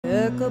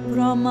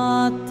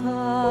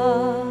pramata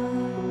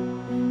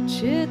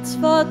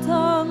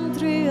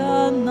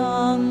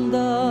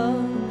Chitsvatandriyananda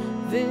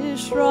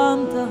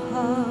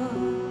Vishrantaha.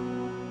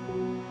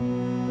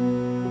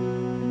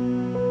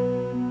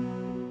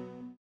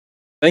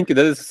 Thank you.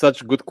 That is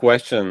such a good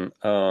question,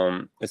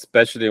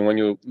 especially when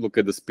you look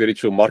at the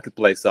spiritual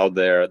marketplace out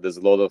there. There's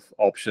a lot of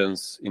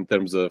options in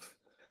terms of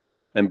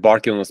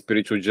embarking on a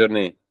spiritual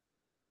journey.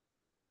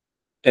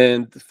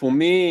 And for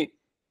me,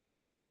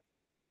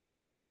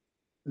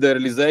 the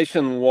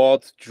realization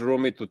what drew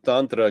me to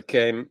Tantra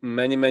came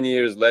many, many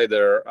years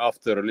later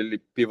after a really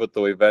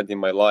pivotal event in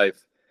my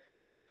life.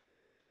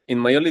 In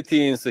my early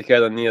teens, I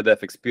had a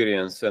near-death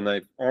experience, and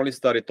I only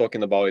started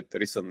talking about it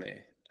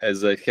recently,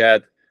 as I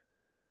had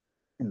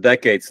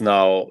decades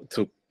now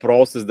to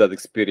process that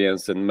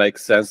experience and make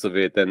sense of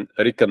it and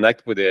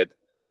reconnect with it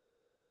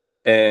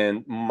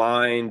and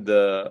mind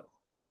the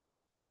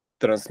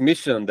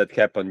transmission that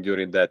happened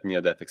during that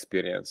near-death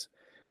experience.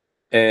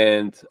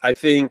 And I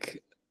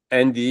think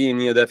NDE,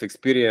 near-death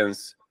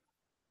experience,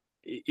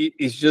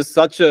 is just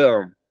such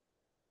a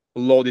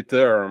loaded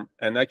term,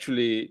 and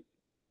actually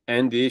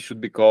NDE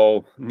should be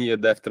called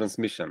near-death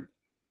transmission,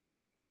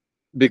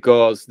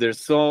 because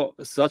there's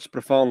such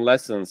profound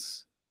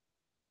lessons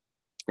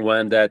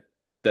when that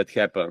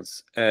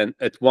happens. And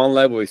at one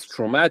level it's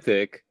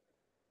traumatic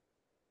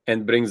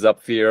and brings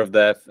up fear of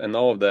death and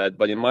all of that,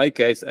 but in my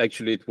case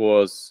actually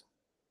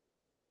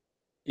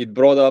it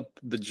brought up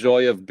the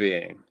joy of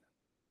being.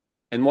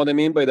 And what I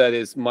mean by that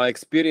is my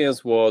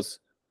experience was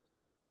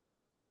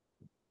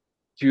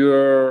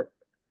pure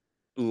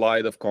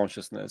light of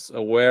consciousness,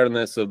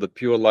 awareness of the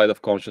pure light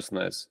of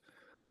consciousness.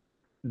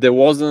 There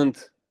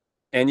wasn't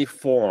any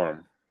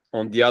form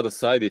on the other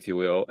side, if you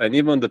will. And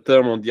even the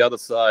term on the other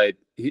side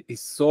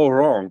is so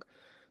wrong,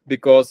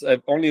 because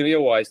I've only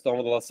realized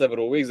over the last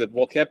several weeks that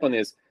what happened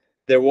is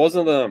there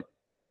wasn't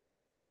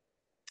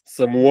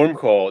some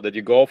wormhole that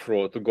you go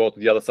through to go to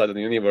the other side of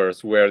the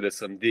universe where there's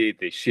some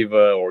deity,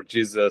 Shiva or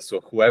Jesus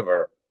or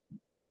whoever.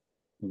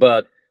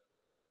 But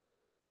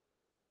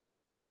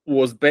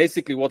was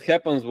basically what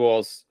happens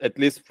was, at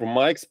least from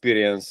my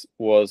experience,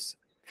 was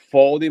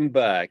folding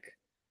back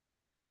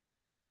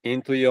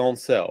into your own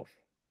self,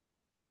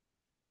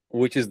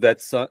 which is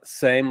that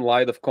same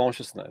light of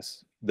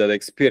consciousness that I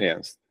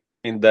experienced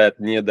in that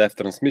near-death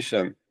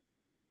transmission.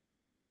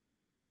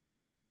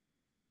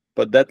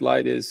 But that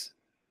light is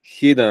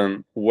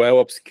hidden, well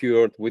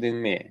obscured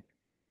within me,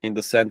 in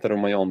the center of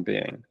my own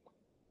being.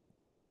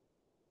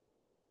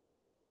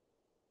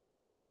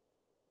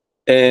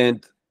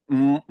 And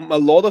a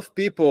lot of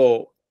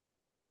people,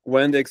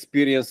 when they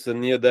experience a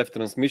near-death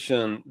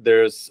transmission,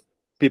 there's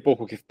people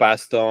who have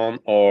passed on,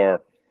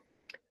 or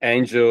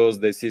angels,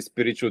 they see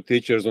spiritual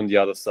teachers on the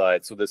other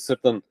side. So there's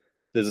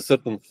a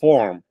certain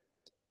form.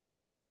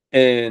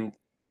 And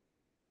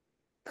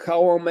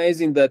how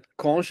amazing that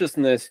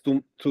consciousness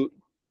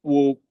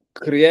will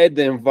create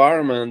the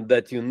environment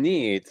that you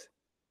need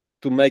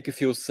to make you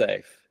feel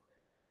safe,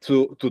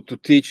 to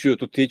teach you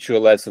a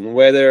lesson,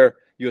 whether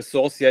you're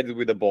associated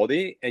with the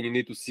body and you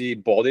need to see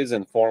bodies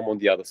and form on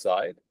the other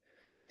side.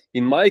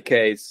 In my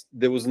case,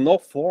 there was no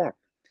form.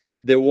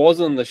 There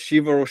wasn't a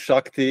Shiva or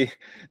Shakti,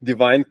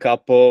 divine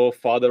couple,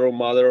 father or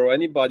mother, or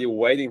anybody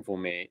waiting for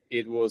me.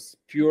 It was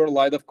pure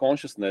light of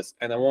consciousness,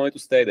 and I wanted to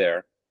stay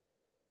there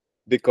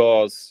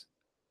because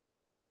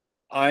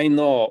I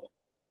know,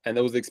 and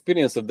there was the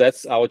experience of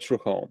that's our true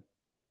home.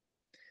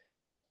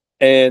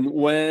 And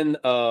when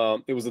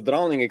it was a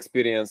drowning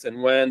experience,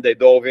 and when they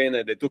dove in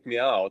and they took me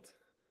out,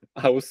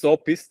 I was so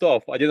pissed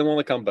off. I didn't want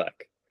to come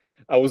back.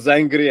 I was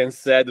angry and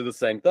sad at the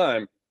same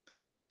time.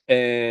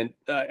 And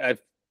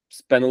I've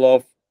spent a lot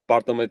of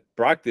part of my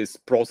practice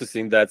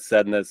processing that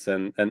sadness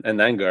and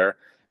anger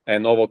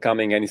and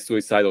overcoming any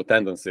suicidal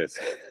tendencies.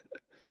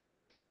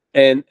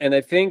 and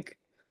I think,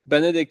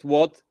 Benedict,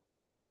 what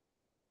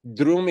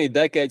drew me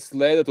decades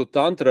later to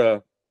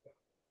Tantra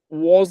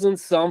wasn't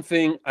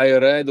something I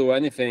read or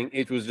anything.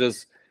 It was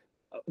just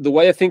the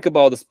way I think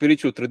about the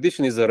spiritual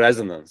tradition is a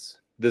resonance.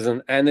 There's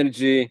an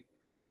energy,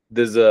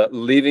 there's a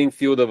living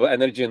field of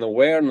energy and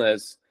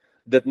awareness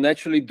that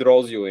naturally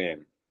draws you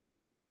in.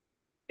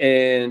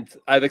 And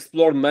I've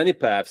explored many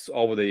paths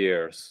over the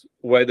years,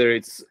 whether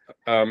it's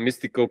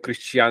mystical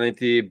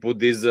Christianity,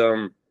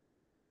 Buddhism,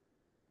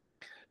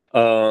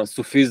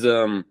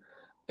 Sufism,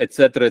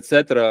 etc.,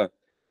 etc.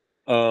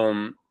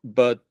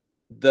 But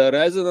the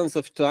resonance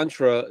of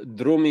Tantra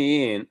drew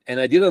me in,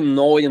 and I didn't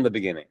know it in the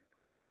beginning.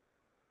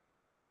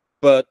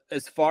 But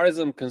as far as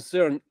I'm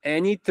concerned,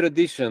 any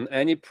tradition,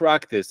 any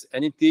practice,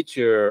 any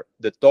teacher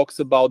that talks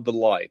about the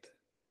light,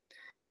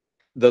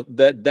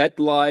 that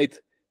light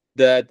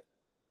that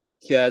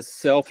has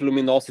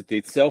self-luminosity,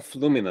 it's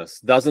self-luminous,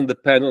 doesn't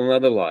depend on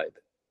another light,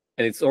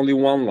 and it's only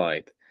one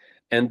light.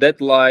 And that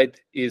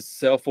light is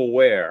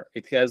self-aware.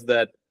 It has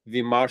that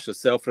vimarsha,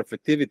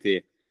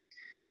 self-reflectivity,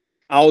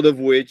 out of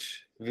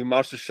which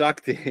vimarsha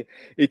shakti,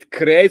 it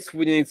creates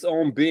within its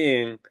own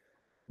being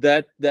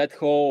that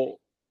whole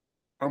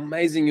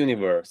amazing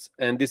universe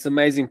and this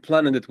amazing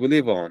planet that we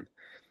live on.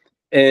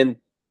 And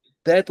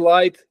that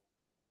light,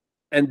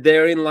 and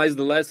therein lies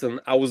the lesson.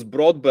 I was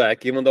brought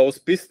back, even though I was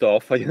pissed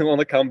off. I didn't want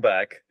to come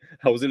back.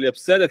 I was really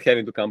upset at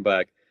having to come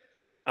back.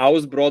 I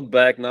was brought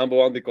back, number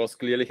one, because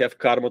clearly have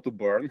karma to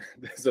burn.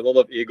 There's a lot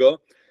of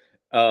ego.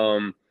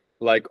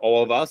 Like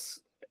all of us,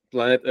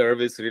 planet Earth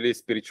is really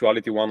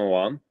spirituality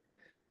 101.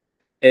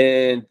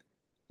 And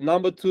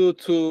number two,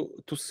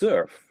 to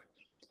serve,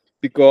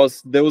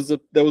 because there was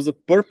a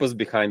purpose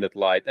behind that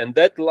light, and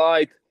that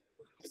light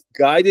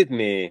guided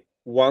me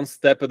one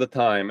step at a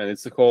time, and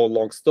it's a whole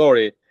long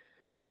story,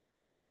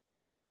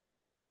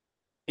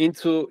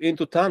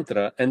 into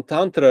Tantra. And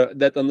Tantra,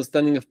 that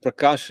understanding of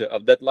Prakasha,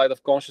 of that light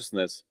of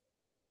consciousness,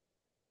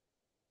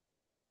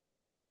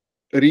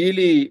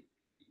 really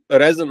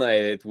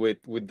resonated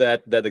with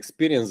that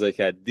experience I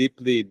had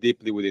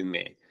deeply within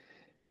me.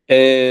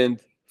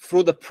 And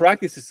through the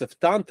practices of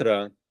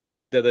Tantra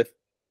that I've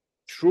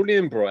truly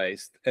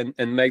embraced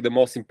and make the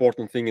most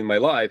important thing in my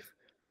life,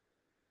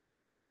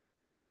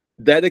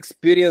 that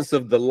experience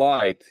of the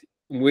light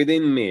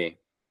within me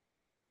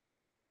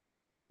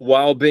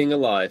while being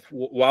alive,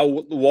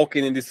 while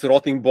walking in this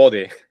rotting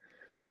body,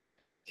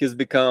 has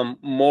become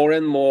more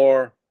and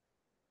more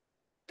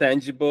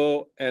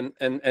tangible and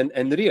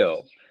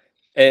real.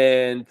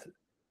 And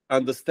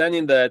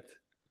understanding that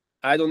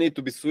I don't need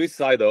to be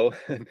suicidal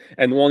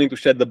and wanting to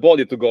shed the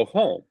body to go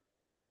home,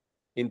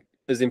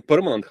 as in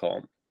permanent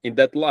home, in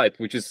that light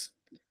which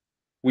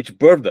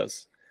birthed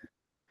us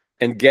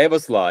and gave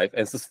us life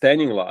and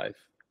sustaining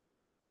life.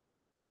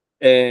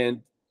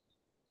 And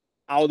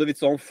out of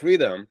its own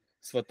freedom,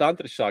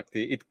 Svatantra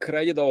Shakti, it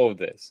created all of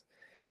this.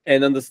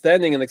 And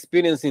understanding and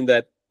experiencing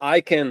that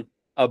I can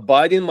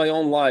abide in my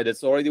own light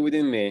that's already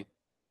within me,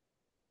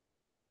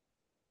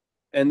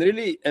 and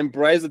really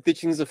embrace the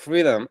teachings of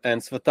freedom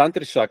and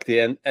Svatantra Shakti,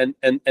 and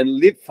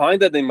live,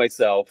 find that in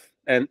myself,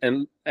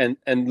 and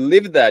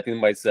live that in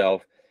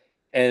myself,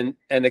 and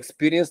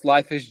experience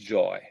life as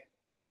joy,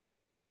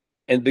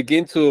 and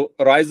begin to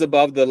rise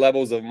above the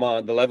levels of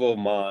mind, the level of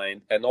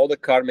mind, and all the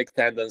karmic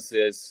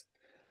tendencies,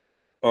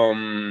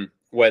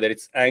 whether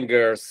it's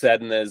anger,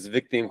 sadness,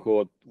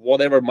 victimhood,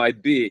 whatever it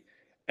might be,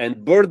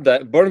 and burn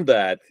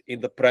that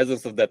in the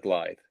presence of that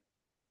light,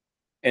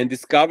 and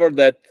discover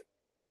that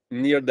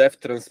near-death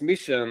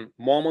transmission,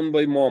 moment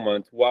by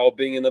moment, while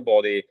being in the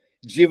body,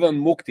 jivan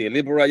mukti,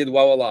 liberated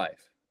while alive.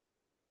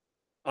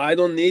 I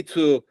don't need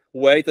to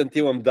wait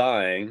until I'm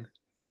dying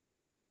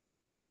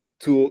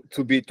to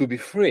be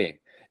free.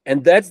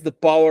 And that's the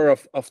power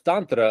of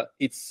Tantra.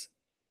 It's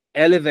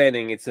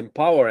elevating, it's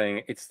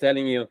empowering, it's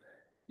telling you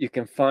you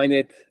can find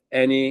it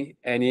any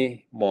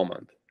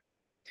moment.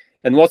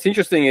 And what's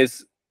interesting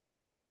is,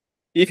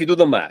 if you do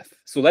the math,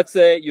 so let's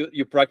say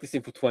you're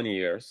practicing for 20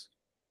 years,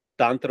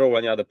 Tantra or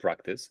any other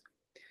practice,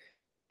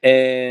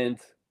 and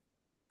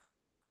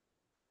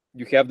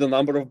you have the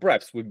number of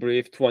breaths. We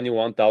breathe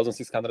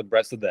 21,600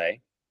 breaths a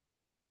day.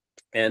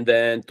 And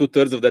then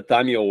 2/3 of the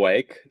time you're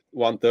awake,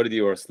 1/3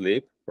 you're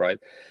asleep, right?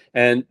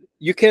 And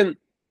you can,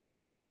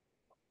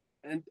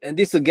 and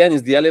this again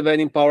is the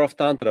elevating power of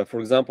Tantra. For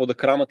example, the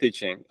Krama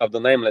teaching of the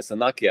nameless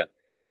Anakya.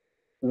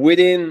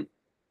 Within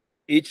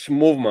each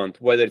movement,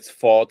 whether it's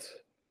thought,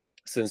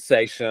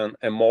 sensation,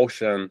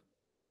 emotion,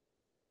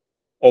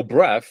 or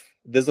breath,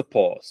 there's a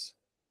pause.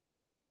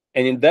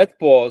 And in that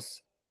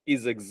pause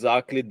is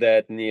exactly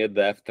that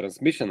near-death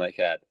transmission I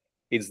had.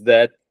 It's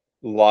that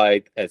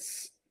light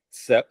as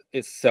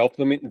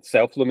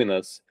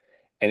self-luminous,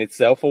 and it's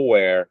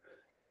self-aware,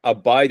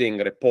 abiding,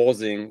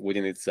 reposing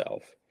within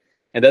itself.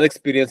 And that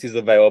experience is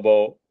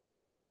available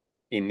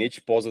in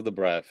each pause of the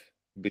breath,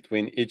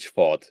 between each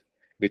thought,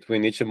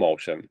 between each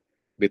emotion,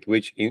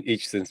 between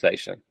each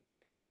sensation.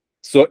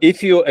 So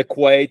if you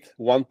equate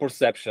one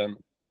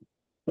perception,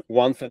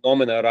 one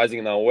phenomena arising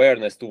in our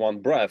awareness to one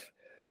breath,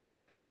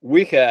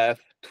 we have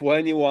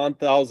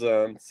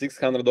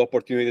 21,600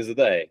 opportunities a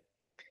day.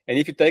 And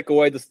if you take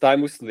away this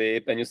time we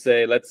sleep, and you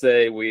say, let's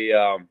say we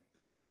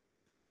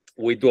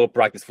do a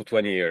practice for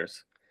 20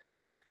 years,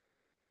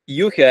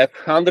 you have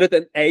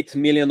 108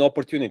 million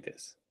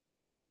opportunities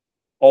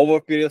over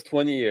a period of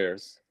 20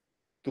 years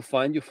to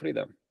find your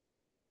freedom.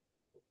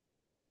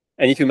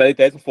 And if you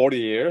meditate for 40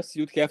 years,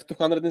 you'd have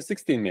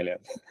 216 million,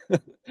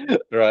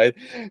 right?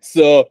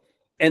 So,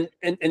 and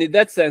in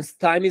that sense,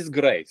 time is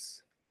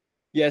grace.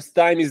 Yes,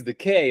 time is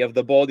decay of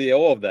the body,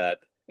 all of that,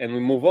 and we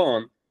move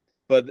on.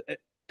 But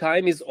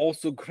time is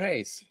also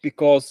grace,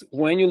 because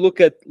when you look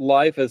at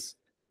life as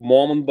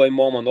moment by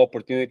moment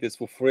opportunities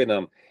for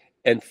freedom,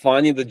 and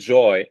finding the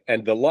joy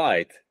and the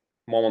light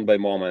moment by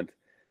moment,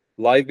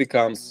 life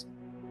becomes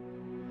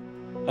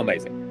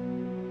amazing.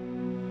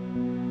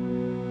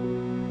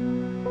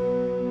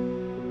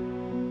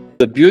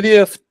 The beauty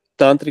of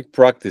tantric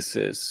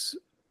practices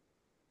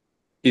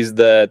is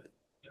that,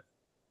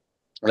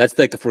 let's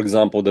take, for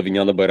example, the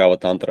Vijnana Bhairava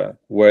Tantra,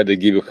 where they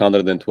give you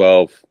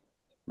 112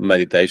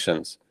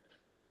 meditations.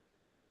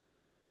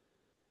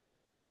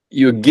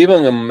 You're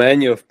given a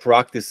menu of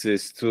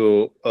practices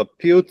to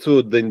appeal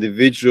to the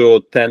individual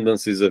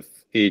tendencies of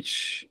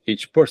each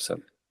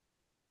person.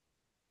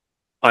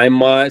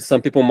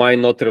 some people might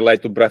not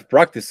relate to breath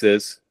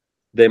practices.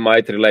 They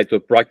might relate to a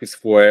practice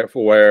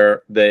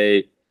where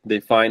they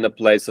find a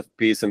place of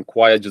peace and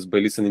quiet just by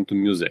listening to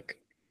music,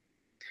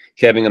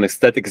 having an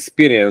aesthetic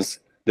experience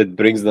that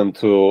brings them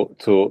to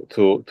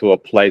a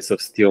place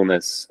of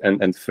stillness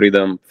and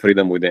freedom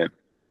within.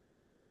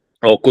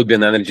 Or it could be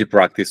an energy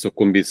practice, or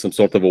could be some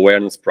sort of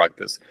awareness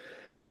practice.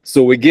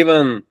 So we're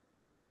given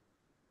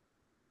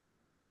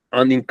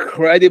an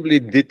incredibly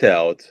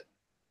detailed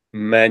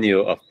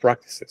menu of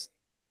practices.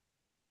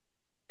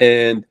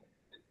 And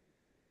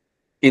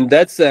in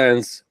that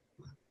sense,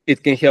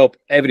 it can help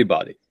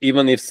everybody,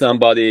 even if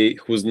somebody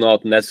who's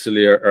not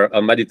necessarily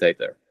a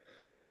meditator.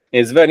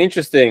 It's very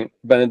interesting,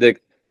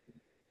 Benedict,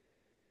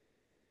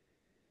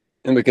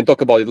 and we can talk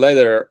about it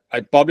later.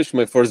 I published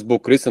my first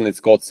book recently. It's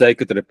called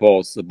Sacred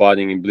Repose,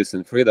 Abiding in Bliss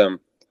and Freedom.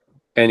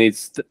 And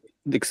it's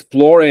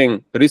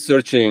exploring,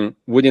 researching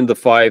within the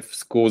 5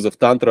 schools of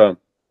Tantra,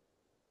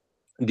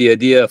 the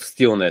idea of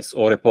stillness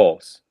or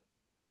repose.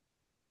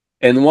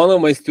 And one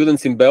of my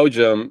students in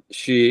Belgium,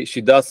 she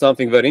does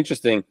something very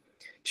interesting.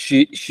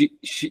 She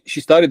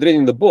started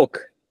reading the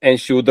book, and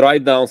she would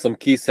write down some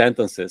key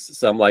sentences,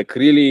 some like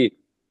really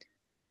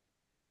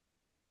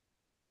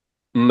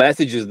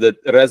messages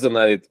that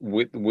resonated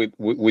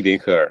within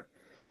her.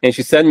 And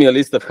she sent me a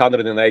list of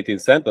 118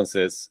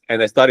 sentences,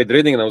 and I started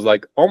reading, and I was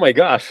like, oh my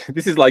gosh,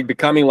 this is like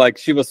becoming like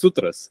Shiva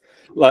Sutras,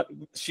 like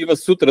Shiva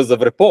Sutras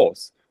of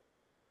repose.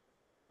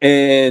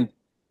 And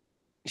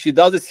she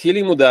does this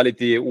healing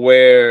modality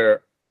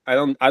where I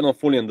don't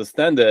fully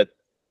understand it,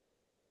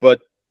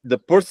 but the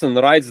person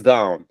writes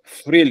down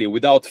freely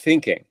without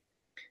thinking,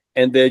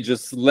 and they're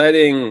just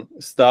letting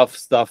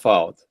stuff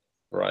out,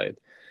 right?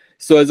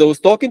 So as I was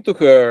talking to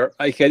her,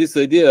 I had this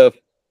idea of,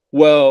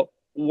 well,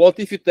 what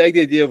if you take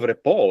the idea of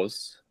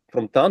repose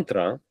from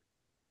Tantra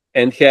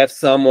and have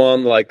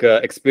someone like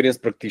an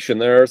experienced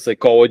practitioner,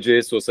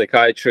 psychologist or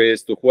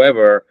psychiatrist or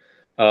whoever,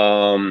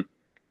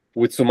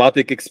 with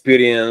somatic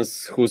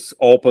experience, who's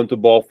open to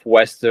both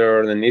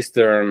Western and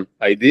Eastern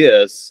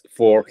ideas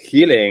for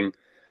healing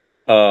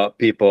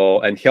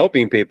people and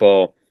helping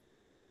people,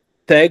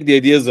 take the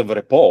ideas of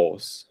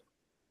repose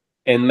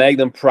and make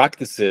them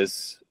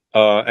practices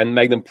and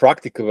make them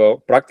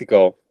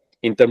practical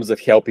in terms of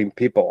helping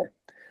people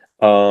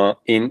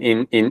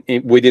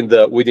within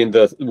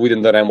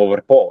the realm of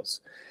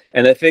repose.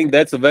 And I think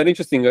that's a very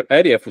interesting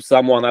area for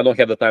someone. I don't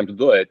have the time to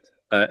do it,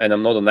 and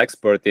I'm not an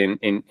expert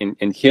in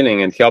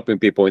healing and helping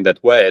people in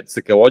that way at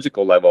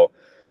psychological level.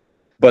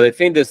 But I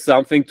think there's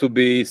something to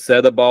be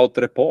said about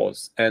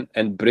repose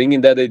and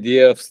bringing that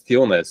idea of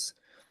stillness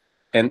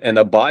and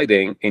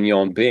abiding in your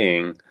own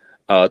being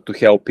to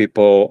help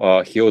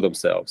people heal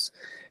themselves.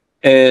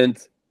 And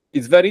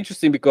it's very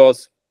interesting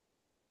because,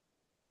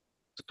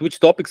 to switch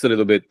topics a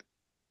little bit,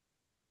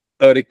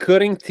 a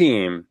recurring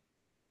theme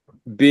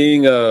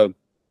being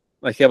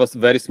I have a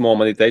very small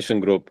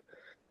meditation group,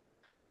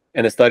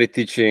 and I started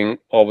teaching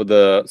over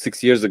the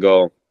 6 years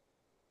ago.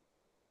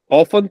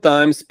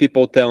 Oftentimes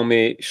people tell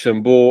me,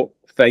 Shambhu,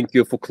 thank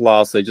you for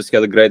class. I just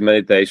had a great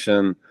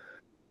meditation.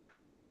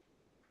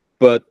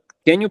 But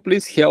can you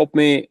please help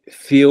me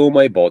feel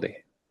my body,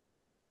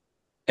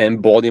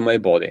 embody my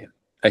body?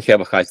 I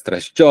have a high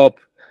stress job.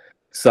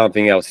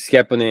 Something else is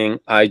happening.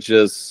 I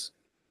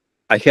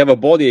have a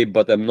body,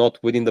 but I'm not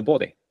within the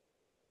body.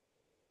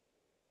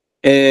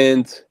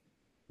 And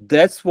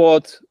that's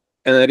what,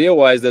 and I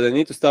realized that I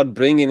need to start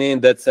bringing in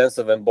that sense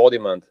of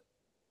embodiment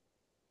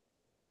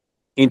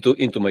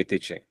into my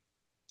teaching.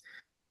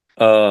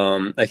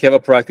 I have a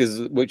practice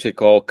which I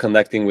call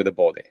connecting with the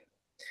body.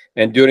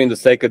 And during the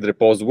Sacred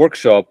Repose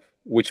workshop,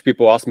 which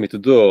people asked me to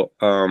do,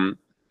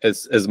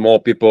 as more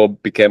people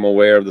became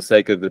aware of the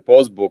Sacred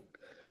Repose book,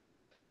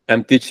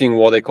 I'm teaching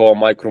what I call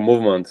micro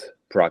movement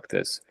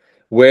practice,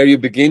 where you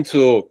begin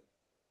to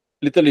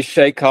literally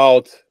shake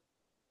out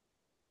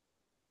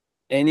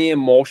any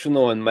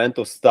emotional and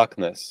mental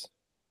stuckness,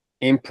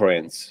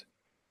 imprints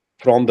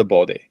from the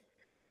body.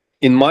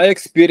 In my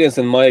experience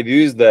and my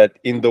view is that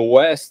in the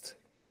West,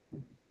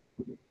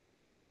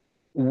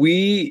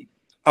 we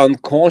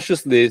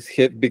unconsciously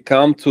have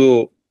become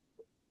to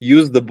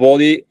use the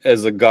body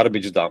as a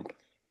garbage dump.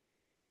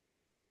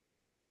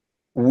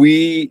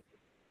 We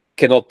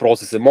cannot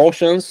process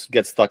emotions,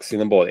 get stuck in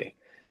the body.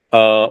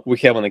 We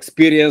have an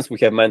experience, we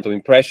have mental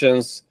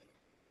impressions,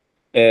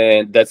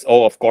 and that's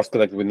all, of course,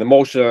 connected with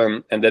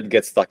emotion, and that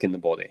gets stuck in the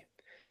body.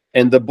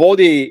 And the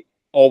body,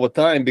 over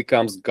time,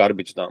 becomes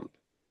garbage dump.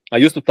 I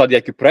used to study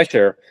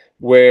acupressure,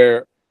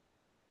 where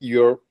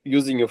you're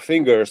using your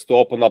fingers to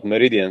open up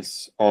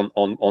meridians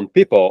on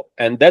people,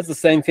 and that's the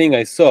same thing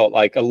I saw.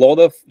 Like a lot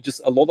of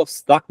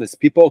stuckness.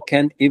 People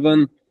can't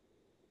even,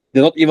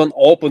 they're not even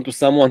open to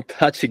someone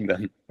touching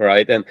them,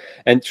 right?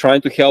 And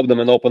trying to help them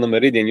and open a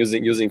meridian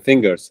using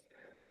fingers.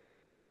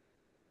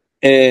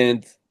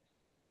 And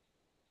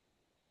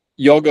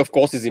yoga, of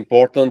course, is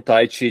important.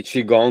 Tai Chi,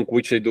 Qigong,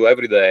 which I do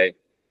every day.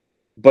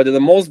 But at the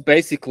most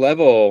basic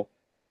level,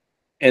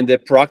 and the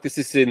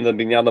practices in the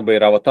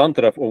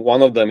MANTHANABHAIRAVATANTRAM,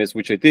 one of them is,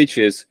 which I teach,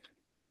 is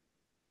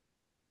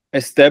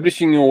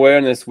establishing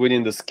awareness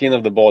within the skin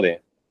of the body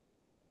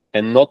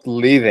and not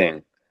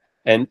leaving.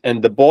 And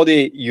the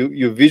body,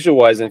 you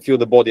visualize and feel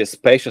the body as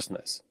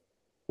spaciousness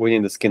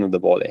within the skin of the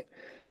body.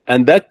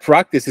 And that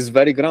practice is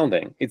very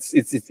grounding.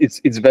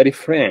 It's very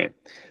freeing.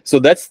 So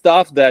that's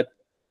stuff that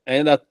I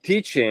ended up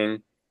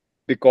teaching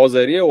because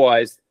I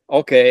realized,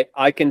 okay,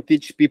 I can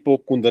teach people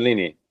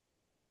Kundalini.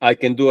 I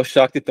can do a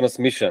Shakti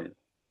transmission.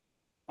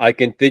 I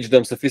can teach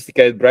them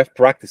sophisticated breath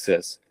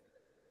practices.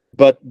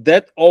 But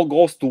that all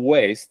goes to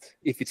waste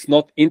if it's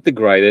not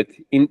integrated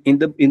in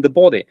the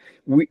body.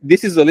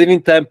 This is a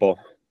living temple,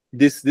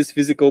 this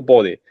physical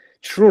body.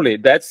 Truly,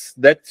 that's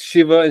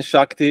Shiva and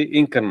Shakti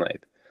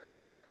incarnate.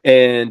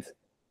 And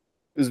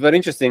it was very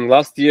interesting.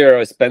 Last year,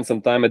 I spent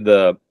some time at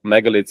the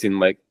megaliths in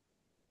my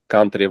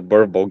country of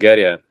birth,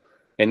 Bulgaria.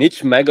 And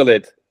each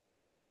megalith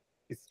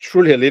is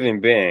truly a living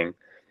being.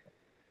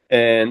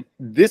 And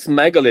this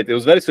megalith, it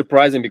was very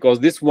surprising because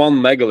this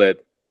one megalith,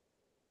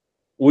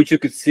 which you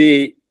could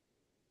see,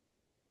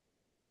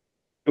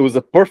 it was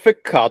a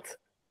perfect cut.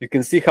 You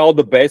can see how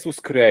the base was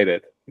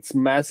created. It's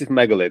massive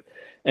megalith.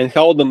 And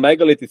how the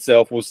megalith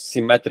itself was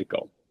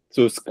symmetrical.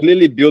 So it's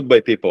clearly built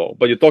by people.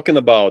 But you're talking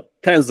about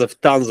tens of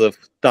tons of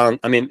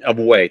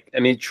weight. I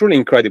mean, truly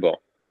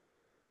incredible.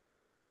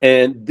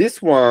 And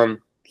this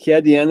one, he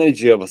had the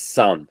energy of a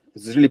sun.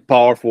 It's really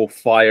powerful,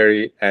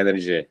 fiery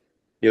energy.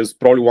 He was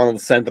probably one of the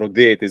central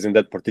deities in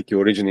that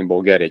particular region in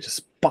Bulgaria.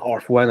 Just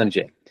powerful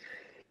energy.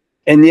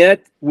 And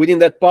yet, within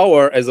that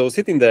power, as I was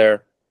sitting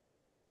there,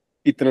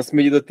 it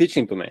transmitted a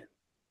teaching to me.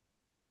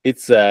 It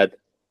said,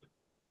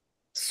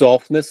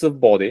 softness of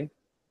body,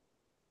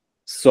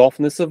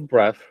 softness of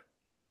breath,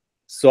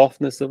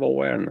 softness of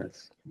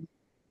awareness.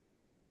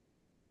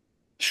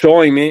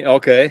 Showing me,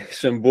 okay,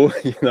 Shambhu,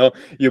 you know,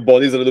 your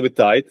body's a little bit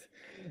tight,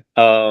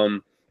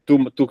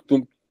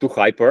 too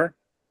hyper.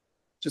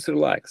 Just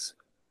relax.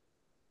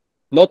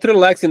 Not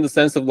relax in the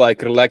sense of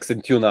like relax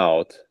and tune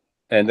out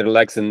and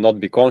relax and not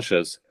be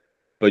conscious,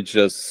 but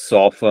just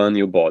soften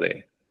your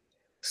body.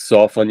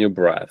 Soften your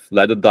breath.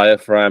 Let the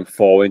diaphragm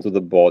fall into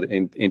the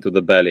body, into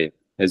the belly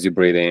as you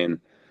breathe in.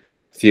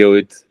 Feel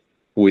it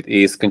with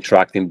ease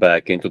contracting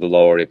back into the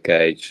lower rib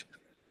cage.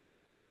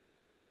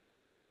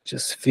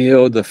 Just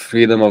feel the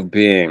freedom of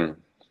being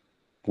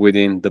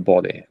within the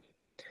body.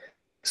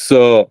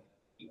 So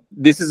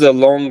this is a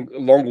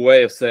long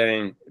way of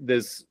saying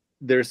there's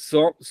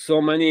so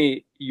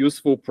many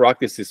useful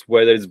practices,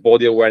 whether it's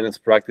body awareness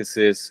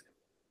practices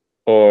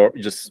or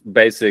just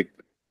basic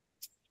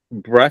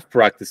breath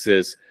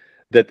practices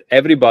that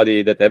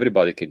everybody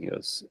can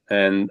use.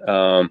 And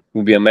it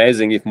would be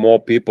amazing if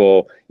more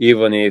people,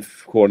 even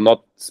if who are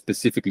not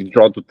specifically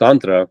drawn to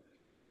Tantra,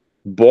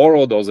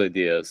 borrow those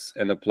ideas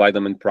and apply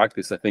them in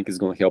practice. I think it's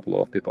going to help a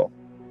lot of people.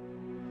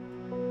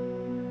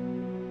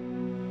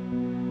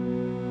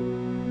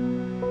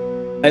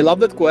 I love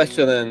that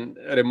question, and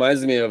it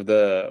reminds me of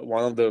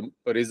one of the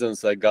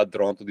reasons I got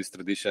drawn to this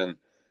tradition,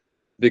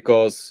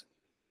 because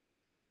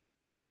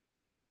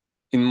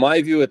in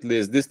my view, at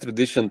least, this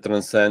tradition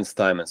transcends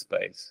time and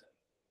space.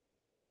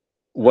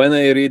 When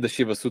I read the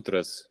Shiva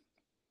Sutras,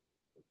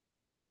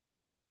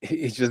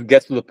 it just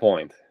gets to the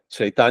point.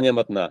 Chaitanya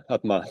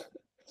Atma,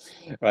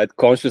 right?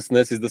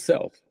 Consciousness is the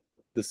self.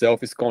 The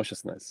self is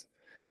consciousness.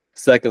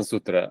 Second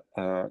sutra,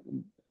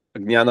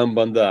 Jnanam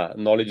Bandha,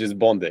 knowledge is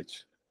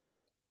bondage.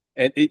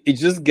 And it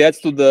just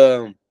gets to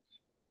the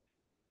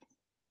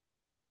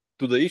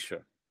issue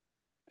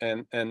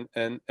and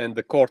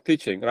the core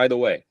teaching right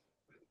away.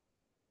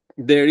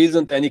 There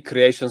isn't any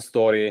creation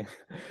story.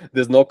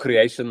 There's no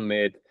creation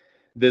myth.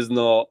 There's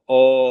no,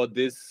 oh,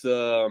 this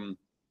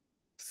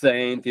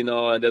saint, you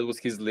know, and that was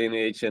his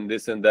lineage and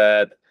this and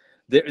that.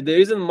 There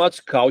isn't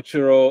much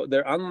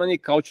there aren't many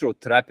cultural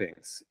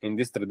trappings in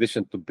this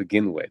tradition to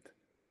begin with.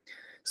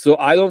 So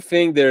I don't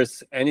think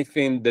there's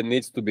anything that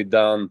needs to be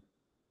done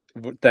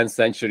 10th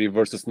century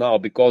versus now,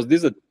 because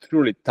these are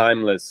truly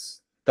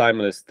timeless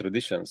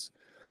traditions.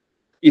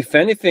 If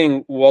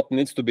anything, what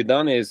needs to be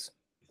done is,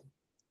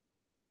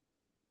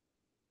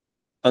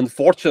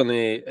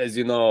 unfortunately, as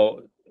you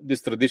know,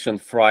 this tradition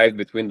thrived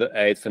between the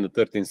 8th and the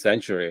 13th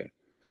century,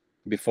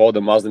 before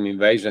the Muslim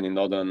invasion in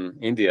northern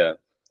India.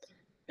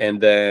 And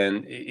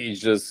then it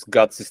just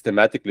got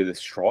systematically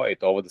destroyed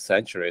over the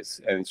centuries.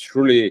 And it's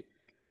truly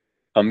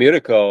a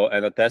miracle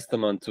and a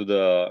testament to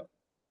the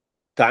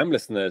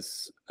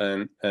timelessness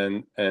and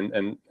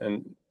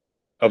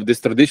of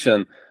this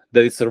tradition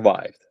that it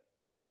survived.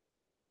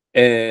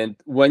 And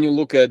when you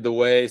look at the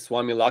way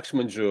Swami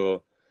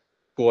Lakshmajoo,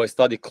 who I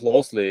study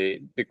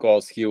closely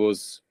because he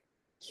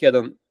had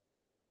an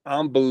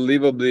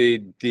unbelievably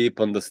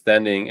deep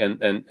understanding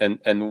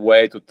and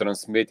way to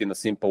transmit in a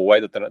simple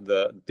way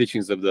the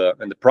teachings of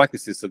and the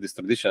practices of this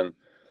tradition.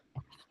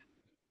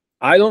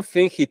 I don't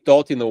think he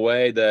taught in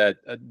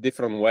a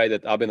different way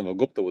that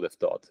Abhinavagupta would have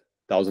taught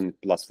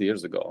 1,000+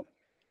 years ago.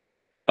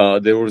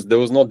 There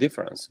was no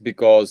difference,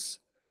 because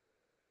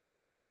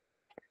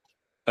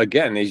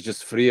again, it's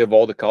just free of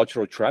all the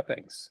cultural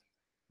trappings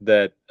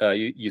that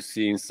you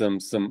see in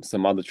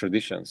some other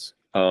traditions.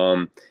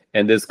 And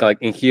there's like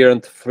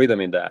inherent freedom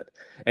in that.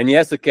 And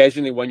yes,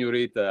 occasionally when you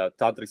read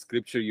tantric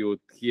scripture, you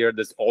hear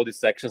there's all these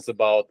sections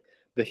about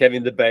the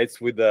having debates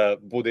with the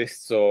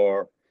Buddhists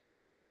or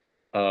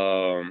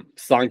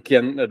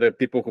Sankhya, the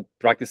people who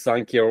practice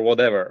Sankhya or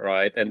whatever,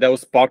 right? And that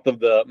was part of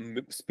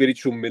the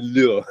spiritual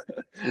milieu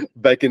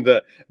back in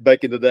the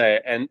day,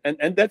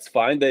 and that's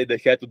fine. They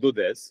had to do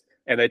this,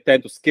 and I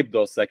tend to skip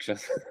those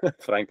sections.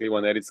 Frankly,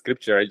 when I read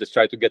scripture, I just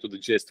try to get to the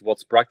gist,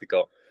 what's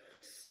practical.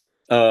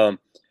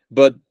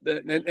 But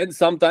and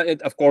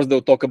sometimes, of course,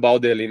 they'll talk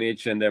about their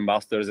lineage and their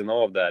masters and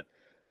all of that.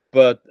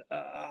 But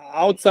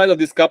outside of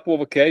these couple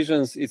of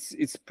occasions,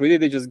 it's pretty.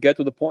 They just get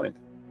to the point.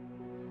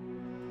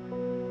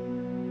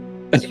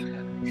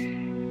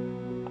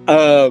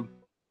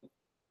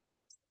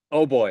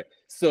 Oh boy!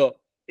 So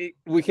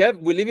we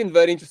live in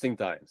very interesting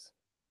times,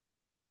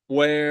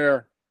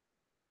 where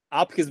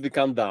up has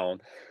become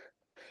down,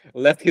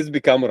 left has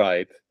become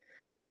right,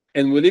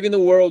 and we live in a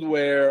world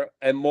where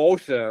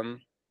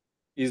emotion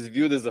is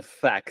viewed as a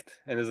fact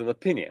and as an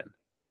opinion.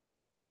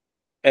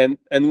 And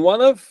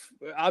one of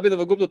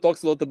Abhinavagupta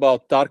talks a lot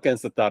about tarka and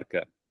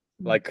satarka,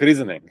 like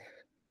reasoning,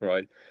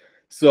 right?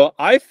 So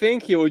I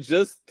think he would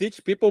just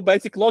teach people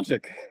basic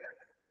logic.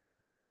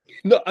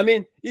 No, I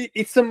mean,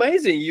 it's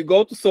amazing. You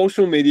go to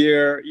social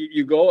media,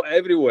 you go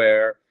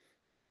everywhere,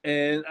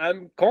 and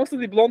I'm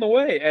constantly blown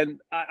away.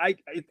 And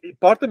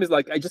part of me is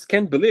like, I just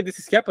can't believe this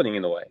is happening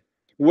in a way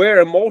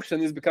where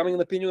emotion is becoming an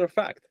opinion or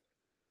fact,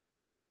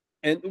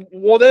 and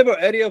whatever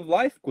area of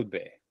life could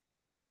be.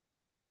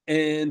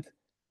 And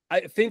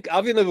I think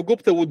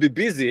Abhinavagupta would be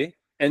busy,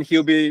 and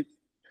he'll be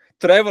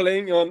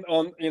traveling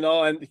on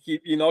and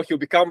he'll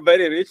become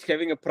very rich,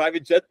 having a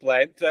private jet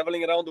plane,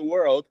 traveling around the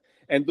world,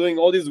 and doing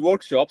all these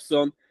workshops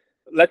on,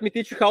 let me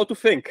teach you how to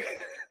think.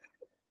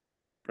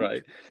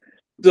 Right?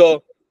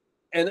 So,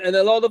 and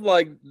a lot of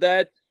like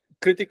that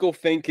critical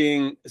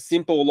thinking,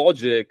 simple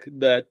logic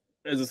that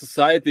as a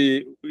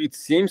society, it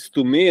seems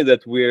to me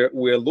that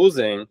we're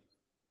losing.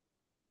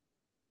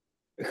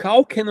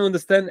 How can you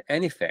understand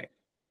anything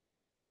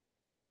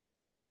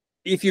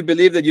if you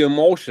believe that your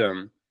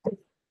emotion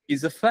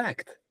is a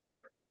fact,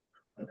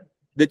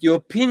 that your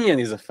opinion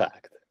is a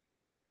fact?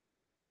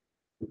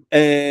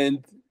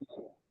 And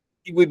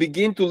we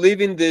begin to live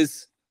in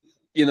this,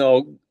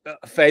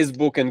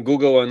 Facebook and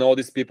Google and all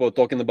these people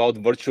talking about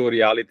virtual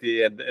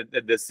reality, and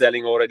they're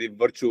selling already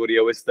virtual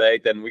real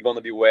estate, and we're going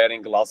to be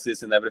wearing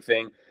glasses and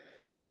everything.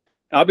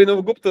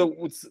 Abhinavagupta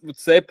would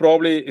say,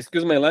 probably,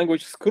 excuse my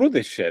language, screw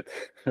this shit,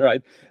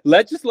 right?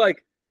 Let's just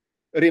like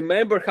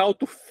remember how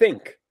to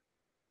think.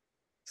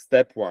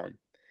 Step one.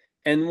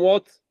 And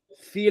what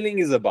feeling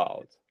is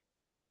about.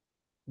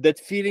 That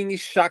feeling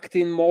is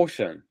Shakti in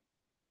motion.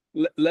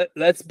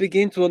 Let's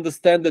begin to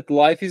understand that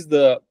life is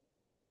the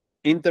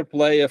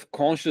interplay of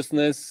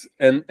consciousness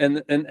and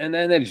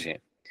energy.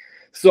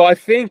 So I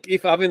think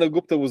if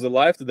Abhinavagupta was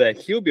alive today,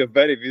 he'll be a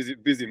very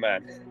busy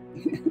man.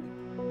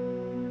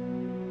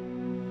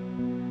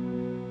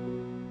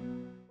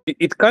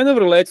 It kind of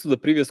relates to the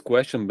previous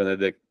question,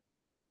 Benedict.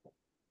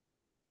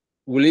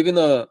 We live in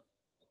a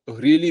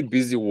really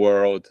busy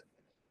world.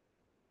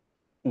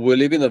 We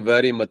live in a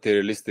very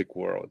materialistic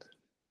world.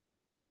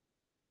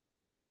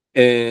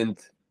 And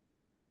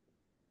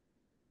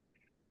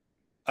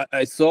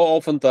I so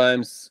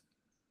oftentimes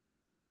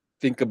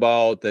think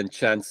about and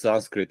chant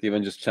Sanskrit,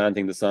 even just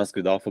chanting the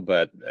Sanskrit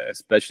alphabet,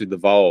 especially the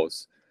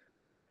vowels.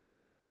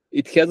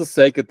 It has a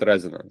sacred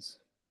resonance.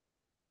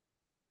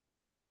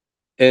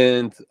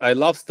 And I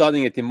love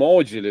studying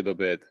etymology a little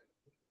bit,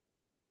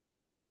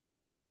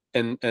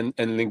 and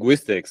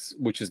linguistics,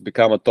 which has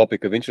become a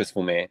topic of interest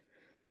for me.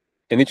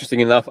 And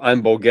interesting enough,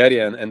 I'm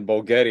Bulgarian, and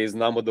Bulgaria is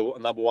number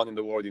one in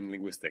the world in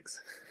linguistics.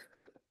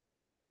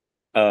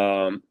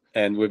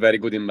 And we're very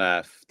good in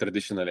math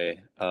traditionally.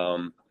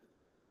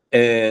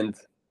 And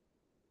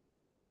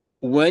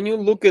when you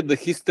look at the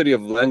history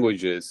of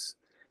languages,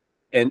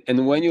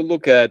 and when you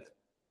look at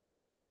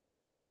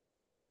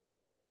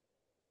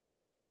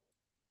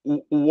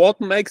what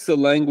makes a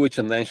language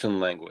an ancient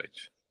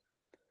language,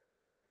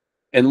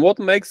 and what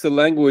makes a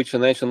language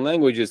an ancient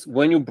language is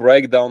when you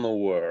break down a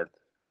word,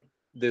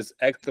 there's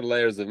extra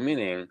layers of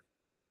meaning.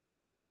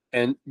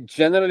 And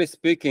generally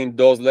speaking,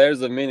 those layers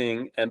of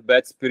meaning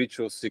embed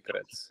spiritual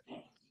secrets.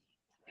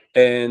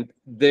 And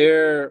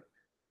they're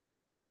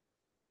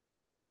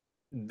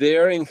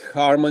in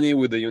harmony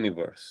with the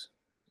universe.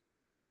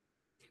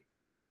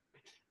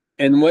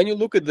 And when you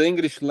look at the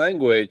English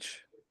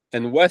language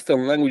and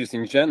Western languages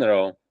in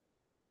general,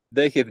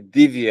 they have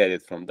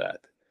deviated from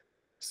that.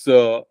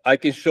 So I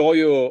can show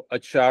you a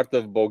chart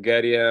of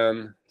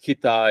Bulgarian,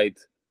 Hittite,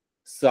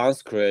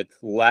 Sanskrit,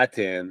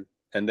 Latin,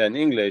 and then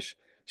English,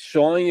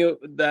 showing you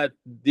that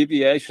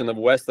deviation of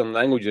Western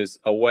languages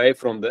away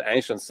from the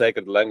ancient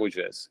sacred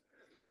languages,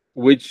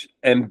 which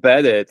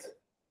embedded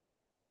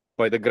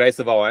by the grace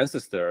of our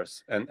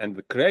ancestors and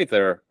the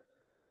Creator,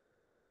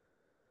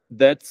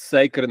 that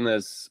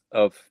sacredness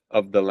of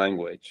the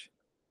language.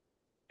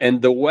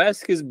 And the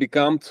West has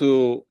become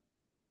to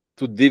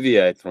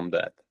deviate from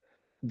that.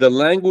 The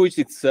language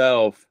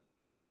itself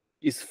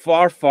is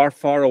far, far,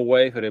 far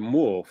away,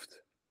 removed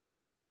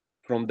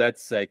from that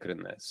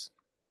sacredness.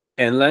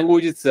 And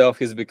language itself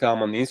has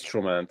become an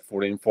instrument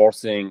for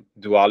enforcing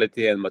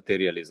duality and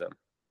materialism.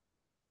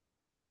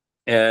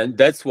 And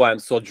that's why I'm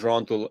so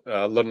drawn to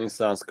learning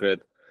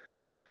Sanskrit,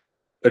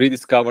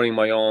 rediscovering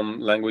my own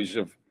language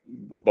of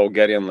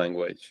Bulgarian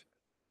language.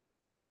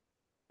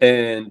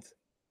 And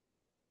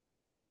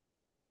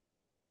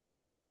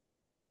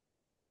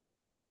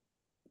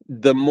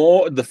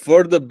the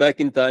further back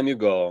in time you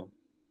go,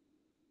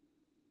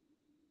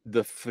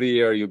 the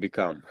freer you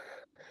become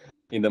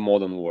in the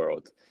modern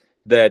world.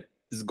 That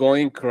is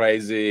going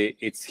crazy,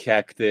 it's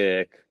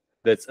hectic,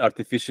 that's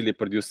artificially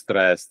produced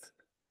stress.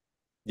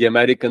 The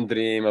American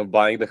dream of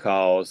buying the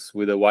house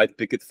with a white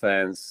picket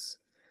fence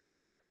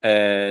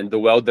and the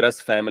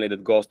well-dressed family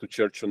that goes to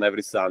church on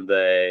every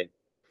Sunday,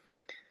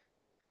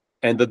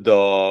 and the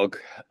dog,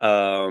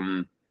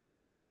 and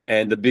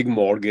the big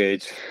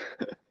mortgage,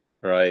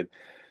 right?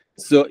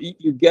 So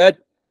you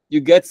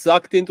get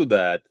sucked into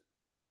that,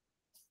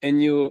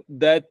 and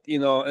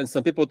and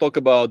some people talk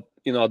about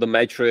the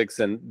matrix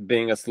and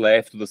being a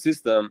slave to the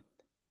system,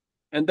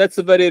 and that's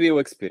a very real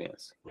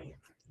experience.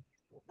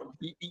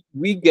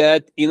 We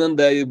get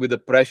inundated with the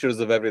pressures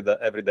of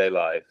everyday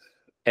life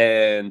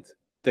and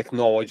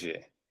technology,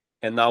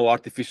 and now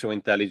artificial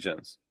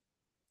intelligence,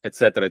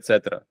 etc.,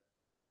 etc.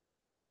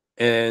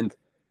 And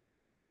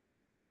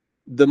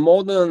the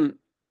modern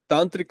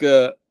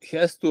tantrika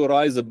has to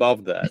rise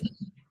above that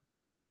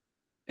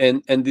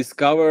and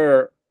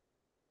discover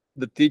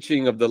the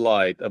teaching of the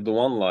light, of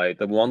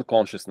one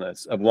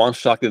consciousness, of one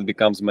shakti that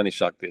becomes many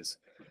shaktis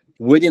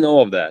within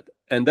all of that.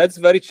 And that's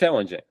very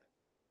challenging.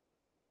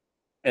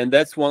 And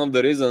that's one of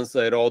the reasons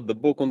I wrote the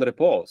book on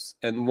Repose.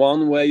 And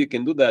one way you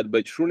can do that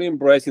by truly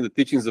embracing the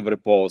teachings of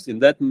Repose in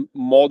that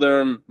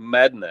modern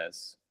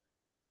madness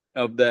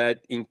of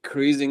that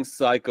increasing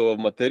cycle of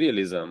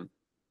materialism,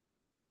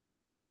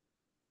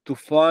 to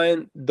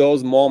find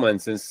those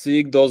moments and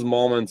seek those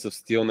moments of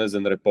stillness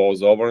and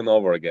repose over and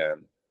over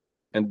again,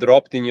 and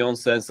dropped in your own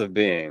sense of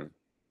being,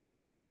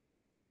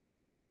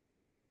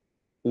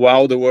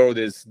 while the world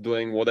is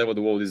doing whatever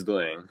the world is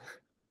doing,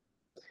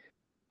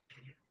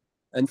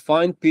 and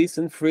find peace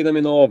and freedom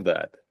in all of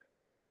that.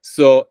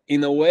 So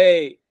in a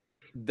way,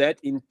 that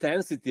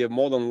intensity of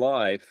modern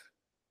life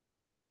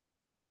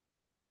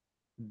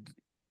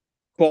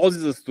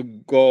causes us to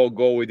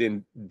go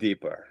within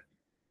deeper.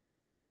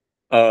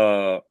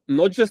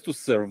 Not just to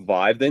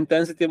survive the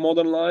intensity of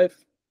modern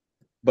life,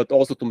 but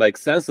also to make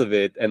sense of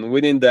it, and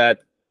within that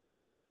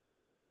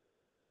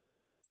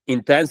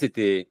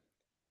intensity,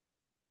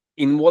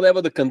 in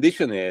whatever the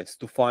condition is,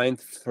 to find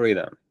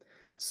freedom.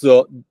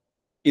 So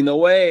in a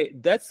way,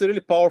 that's a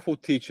really powerful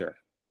teacher.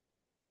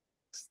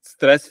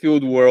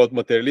 Stress-filled world,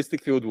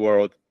 materialistic-filled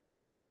world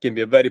can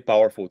be a very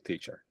powerful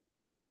teacher.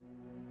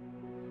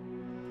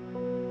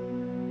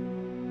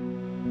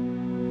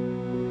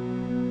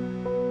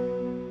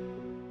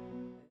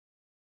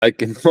 I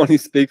can only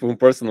speak from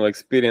personal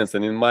experience,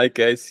 and in my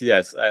case,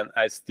 yes, and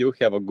I still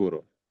have a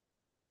guru.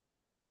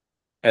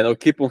 And I'll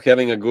keep on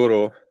having a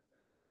guru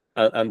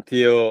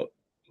until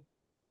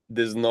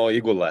there's no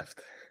ego left.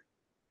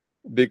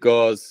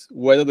 Because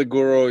whether the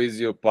guru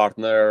is your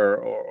partner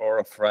or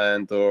a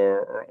friend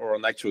or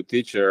an actual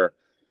teacher,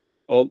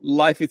 or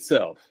life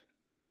itself,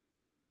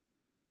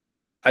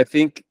 I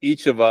think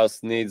each of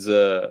us needs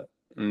a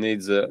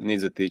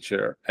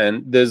teacher.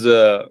 And there's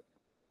a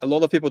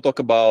lot of people talk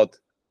about,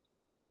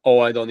 oh,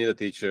 I don't need a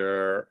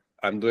teacher,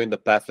 I'm doing the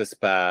pathless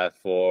path,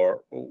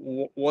 or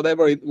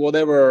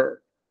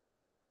whatever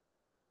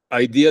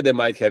idea they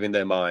might have in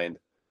their mind.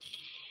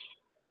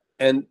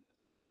 And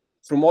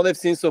from what I've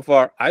seen so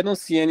far, I don't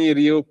see any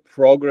real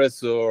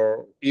progress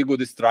or ego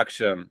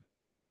destruction,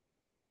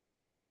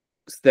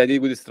 steady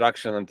ego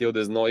destruction, until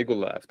there's no ego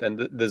left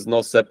and there's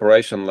no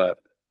separation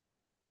left.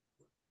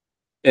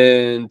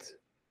 And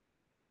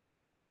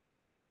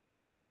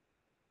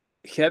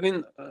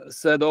having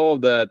said all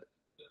of that,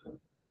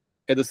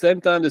 at the same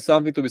time, there's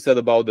something to be said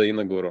about the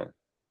inner guru.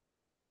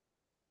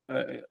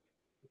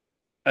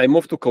 I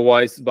moved to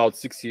Kauai about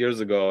 6 years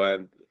ago,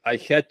 and I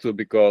had to,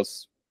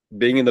 because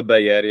being in the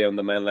Bay Area on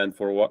the mainland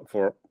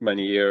for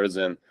many years,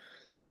 and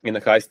in a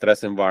high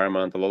stress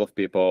environment, a lot of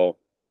people,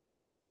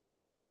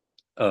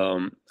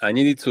 I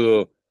needed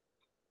to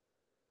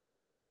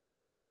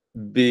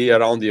be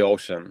around the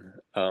ocean,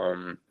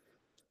 and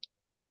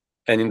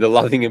in the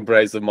loving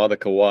embrace of Mother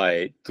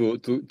Kauai, for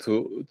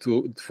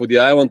the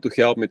island to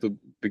help me to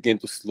begin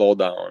to slow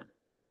down.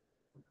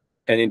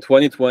 And in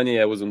 2020,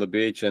 I was on the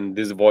beach, and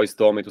this voice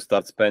told me to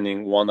start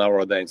spending 1 hour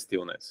a day in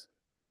stillness.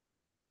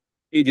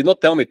 It did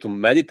not tell me to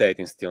meditate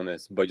in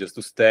stillness, but just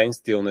to stay in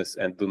stillness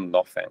and do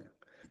nothing.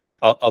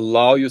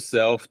 Allow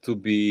yourself to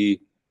be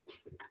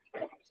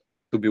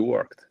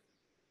worked.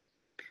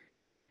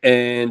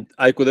 And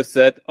I could have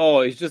said, oh,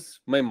 it's just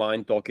my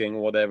mind talking,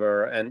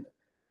 whatever. And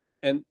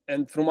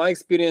from my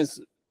experience,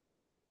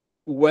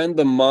 when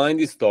the mind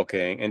is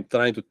talking and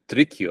trying to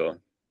trick you,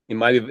 it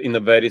might be in a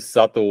very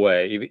subtle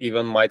way,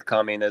 even might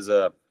come in as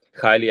a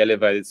highly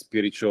elevated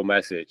spiritual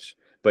message,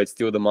 but it's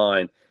still the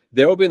mind.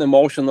 There will be an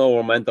emotional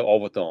or mental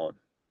overtone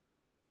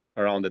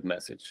around that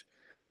message.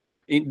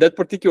 In that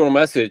particular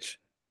message,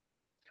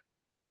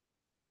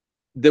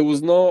 there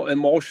was no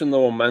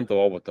emotional or mental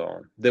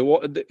overtone.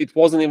 It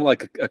wasn't even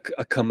like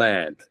a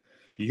command.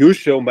 You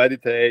should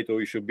meditate or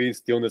you should be in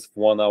stillness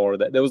for 1 hour.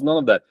 There was none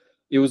of that.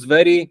 It was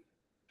very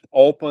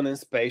open and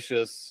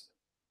spacious.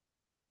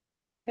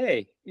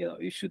 Hey,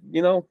 you should,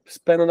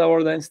 spend an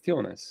hour there in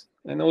stillness.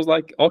 And I was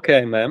like,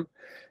 okay, ma'am.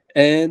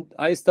 And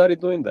I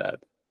started doing that.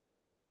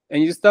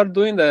 And you start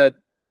doing that,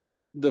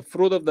 the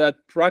fruit of that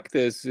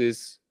practice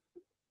is,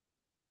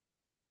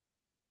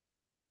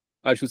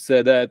 I should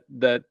say,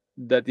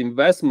 that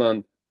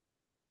investment,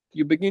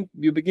 you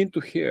begin to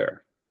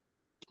hear.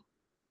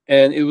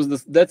 And it was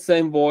that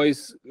same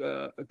voice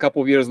a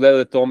couple of years later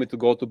that told me to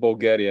go to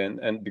Bulgaria,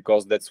 and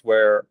because that's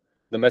where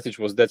the message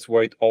was, that's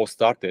where it all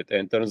started.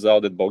 And it turns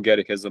out that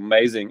Bulgaria has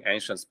amazing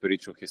ancient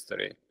spiritual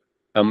history,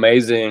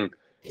 amazing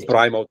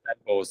primal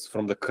temples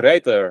from the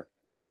creator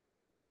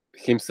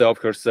himself,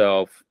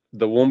 herself,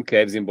 the womb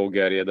caves in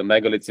Bulgaria, the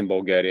megaliths in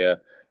Bulgaria,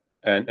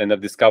 and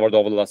I've discovered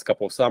over the last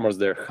couple of summers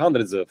there are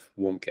hundreds of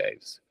womb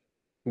caves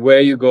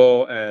where you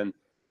go and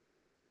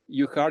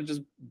your heart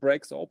just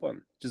breaks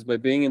open just by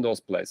being in those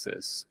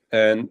places,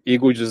 and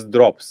ego just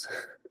drops.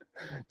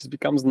 Just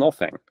becomes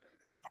nothing.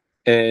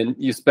 And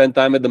you spend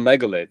time at the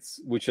megaliths,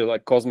 which are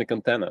like cosmic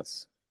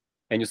antennas,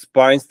 and your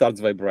spine starts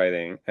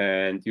vibrating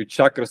and your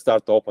chakras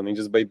start opening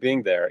just by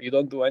being there. You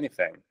don't do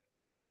anything.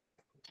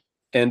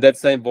 And that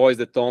same voice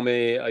that told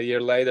me a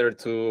year later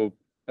to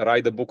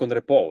write a book on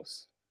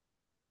Repose.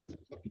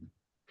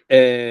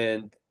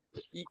 And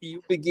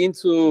you begin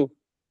to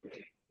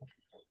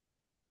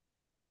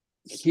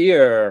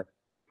hear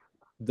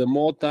the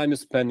more time you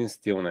spend in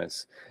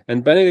stillness.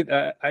 And Benedict,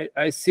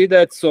 I see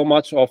that so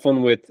much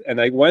often and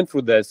I went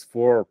through this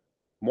for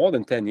more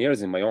than 10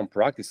 years in my own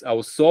practice. I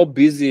was so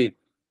busy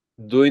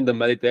doing the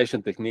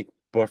meditation technique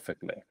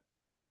perfectly,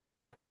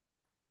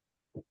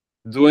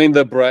 doing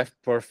the breath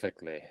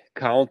perfectly,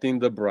 counting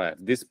the breath,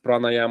 this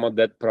pranayama,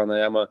 that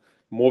pranayama,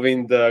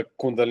 moving the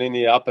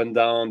kundalini up and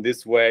down,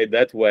 this way,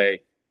 that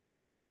way.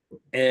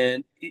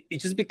 And it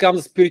just becomes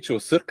a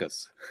spiritual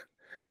circus.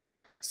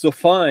 So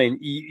fine,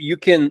 you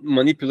can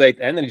manipulate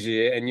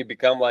energy and you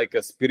become like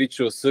a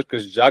spiritual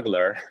circus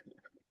juggler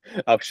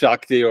of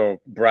Shakti or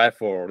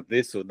breath or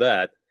this or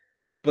that,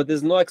 but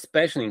there's no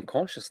expansion in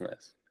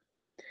consciousness.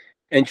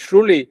 And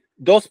truly,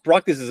 those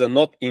practices are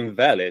not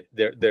invalid,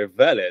 they're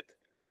valid.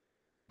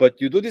 But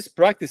you do these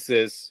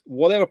practices,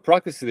 whatever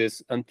practice it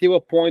is, until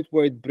a point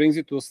where it brings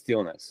you to a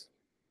stillness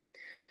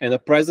and a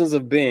presence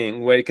of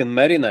being where you can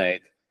marinate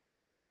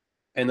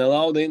and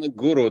allow the inner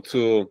guru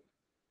to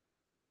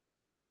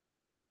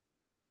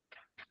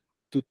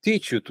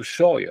teach you, to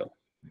show you,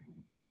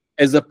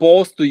 as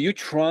opposed to you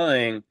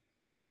trying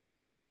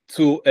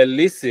to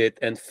elicit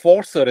and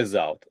force a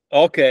result.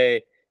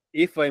 Okay,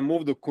 if I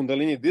move the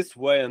kundalini this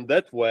way and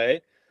that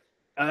way,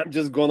 I'm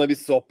just gonna be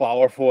so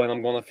powerful and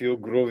I'm gonna feel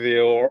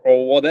groovy or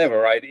whatever,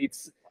 right?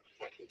 It's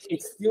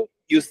still,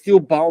 you're still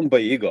bound by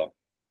ego.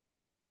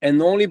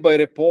 And only by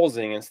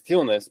reposing and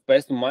stillness,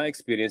 based on my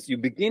experience, you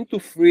begin to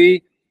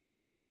free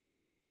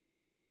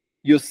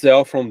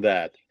yourself from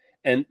that.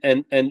 And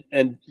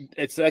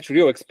it's actually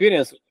your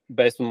experience,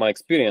 based on my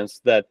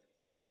experience, that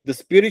the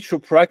spiritual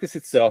practice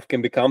itself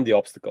can become the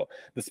obstacle.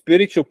 The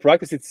spiritual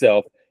practice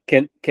itself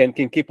can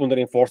keep on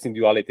reinforcing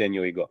duality and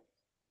your ego.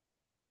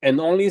 And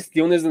only in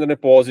stillness and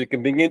repose you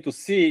can begin to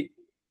see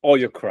all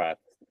your crap,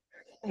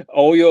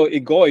 all your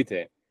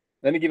egoity.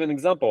 Let me give an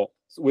example.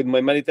 So with my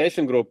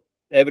meditation group,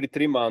 every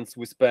 3 months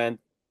we spend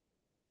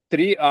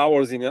 3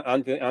 hours in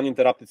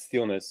uninterrupted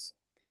stillness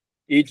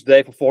each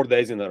day for 4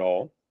 days in a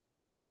row.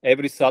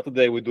 Every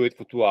Saturday we do it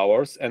for 2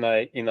 hours, and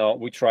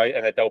we try,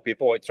 and I tell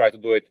people I try to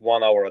do it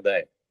 1 hour a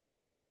day.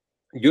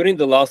 During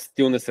the last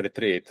stillness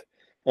retreat,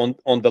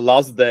 on the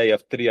last day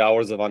of 3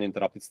 hours of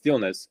uninterrupted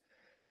stillness,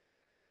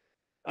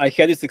 I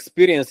had this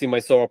experience in my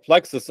solar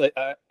plexus.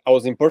 I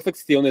was in perfect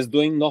stillness,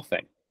 doing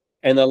nothing,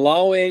 and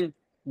allowing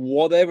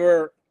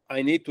whatever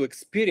I need to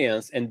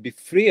experience and be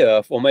free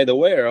of or made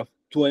aware of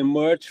to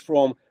emerge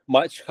from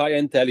much higher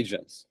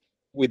intelligence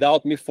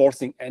without me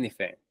forcing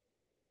anything.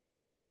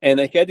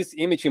 And I had this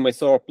image in my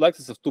solar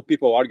plexus of 2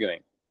 people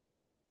arguing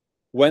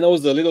when I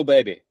was a little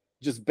baby,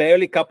 just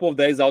barely a couple of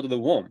days out of the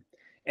womb.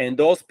 And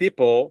those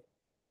people,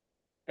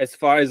 as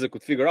far as I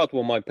could figure out,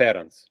 were my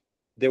parents.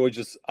 They were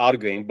just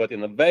arguing, but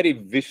in a very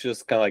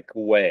vicious kind of like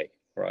way,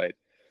 right?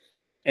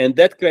 And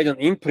that created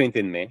an imprint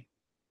in me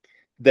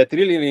that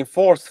really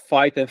reinforced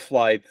fight and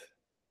flight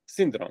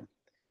syndrome.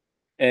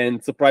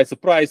 And surprise,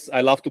 surprise,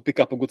 I love to pick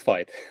up a good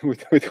fight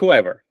with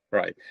whoever,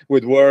 right?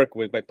 With work,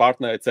 with my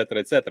partner, etc.,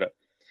 etc.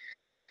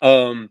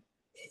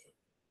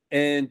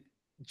 And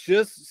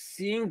just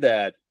seeing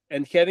that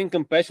and having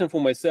compassion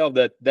for myself,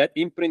 that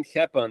imprint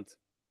happened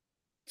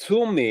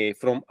to me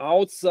from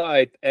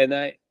outside, and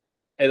I,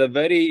 at a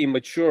very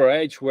immature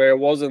age where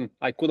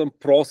I couldn't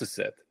process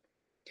it.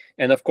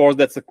 And of course,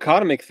 that's a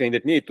karmic thing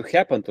that needed to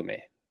happen to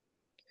me.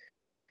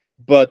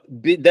 But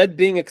that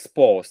being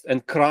exposed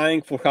and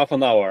crying for half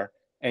an hour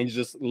and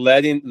just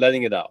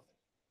letting it out,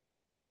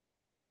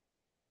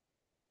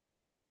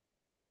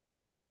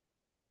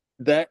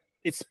 that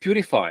it's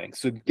purifying.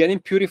 So getting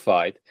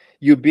purified,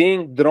 you're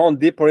being drawn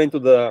deeper into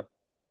the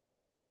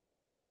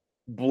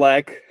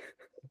black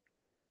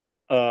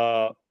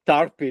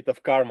tar pit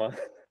of karma.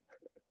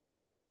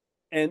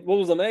 And what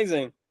was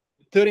amazing,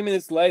 30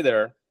 minutes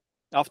later,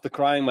 after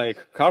crying my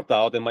heart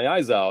out and my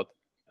eyes out,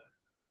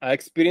 I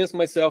experienced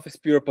myself as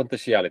pure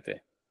potentiality.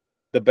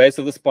 The base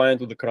of the spine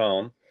to the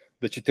crown,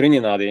 the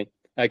Chitrini Nadi.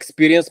 I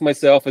experienced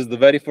myself as the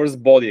very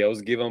first body I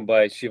was given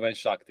by Shiva and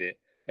Shakti,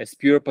 as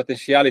pure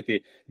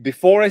potentiality,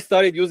 before I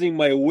started using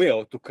my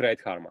will to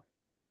create karma.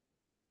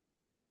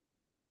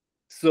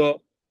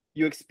 So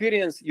you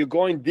experience, you're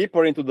going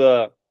deeper into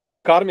the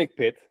karmic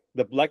pit,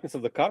 the blackness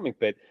of the karmic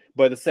pit,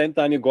 but at the same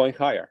time, you're going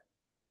higher.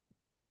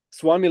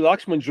 Swami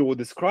Lakshmajoo would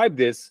describe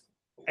this,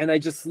 and I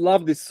just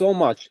love this so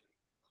much.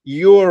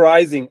 You're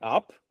rising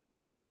up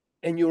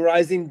and you're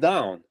rising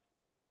down.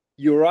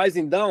 You're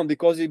rising down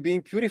because you're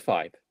being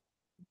purified.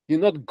 You're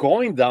not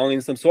going down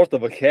in some sort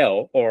of a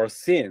hell or a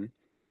sin.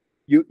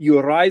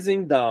 You're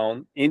rising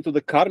down into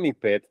the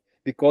karmic pit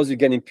because you're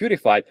getting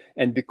purified,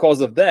 and because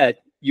of that,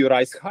 you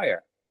rise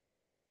higher.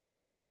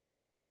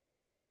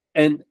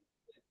 And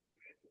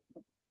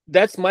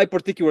that's my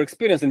particular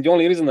experience, and the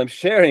only reason I'm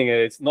sharing it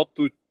is not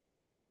to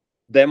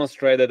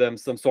demonstrate that I'm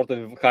some sort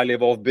of highly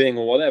evolved being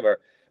or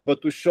whatever,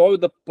 but to show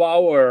the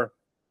power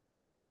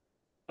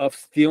of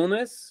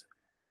stillness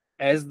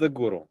as the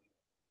guru.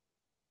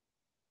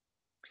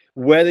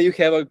 Whether you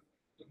have a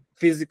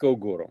physical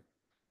guru,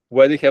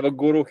 whether you have a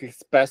guru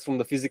who's passed from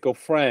the physical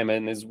frame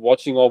and is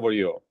watching over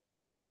you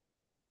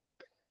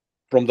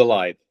from the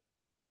light,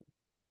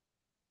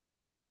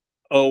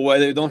 or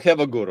whether you don't have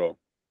a guru,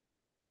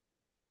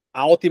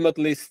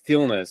 ultimately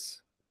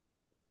stillness,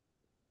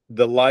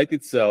 the light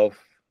itself,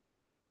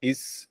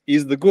 is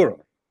the guru.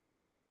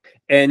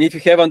 And if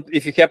you happen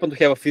to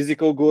have a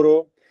physical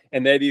guru,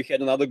 and maybe you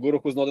had another guru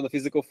who's not in the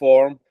physical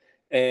form,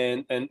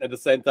 and at the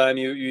same time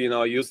you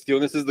know use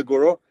stillness as the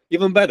guru,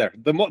 even better.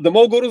 The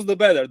more gurus, the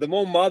better. The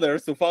more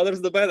mothers and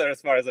fathers, the better,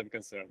 as far as I'm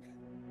concerned.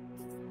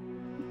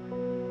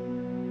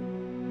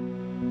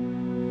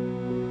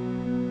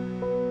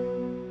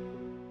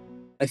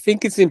 I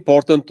think it's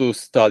important to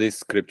study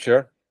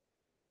scripture,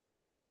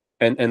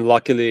 and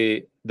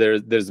luckily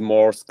there's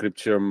more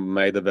scripture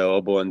made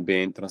available and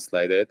being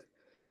translated.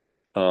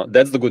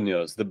 That's the good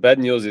news. The bad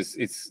news is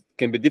it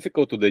can be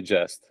difficult to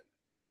digest.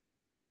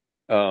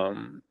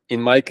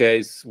 In my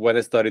case, when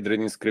I started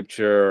reading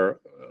scripture,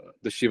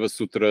 the Shiva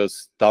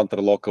Sutras,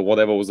 TANTRＡLOKA,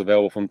 whatever was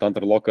available from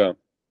TANTRALOKA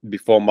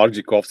before Mark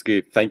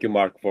Dyczkowski, thank you,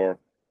 Mark, for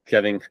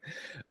having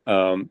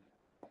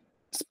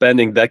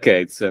spending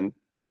decades and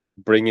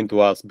bringing to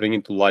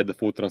light the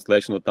full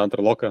translation of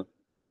TANTRALOKA.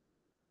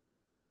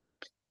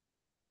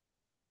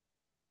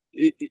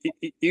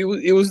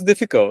 It was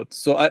difficult.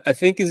 So I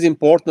think it's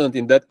important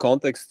in that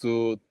context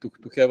to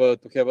have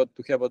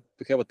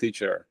a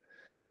teacher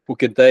who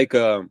can take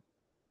a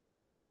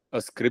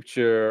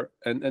scripture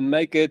and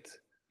make it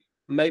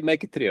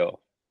real.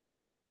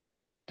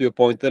 To your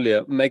point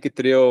earlier, make it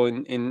real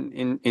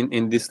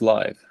in this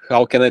life.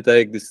 How can I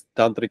take this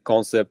tantric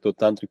concept or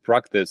tantric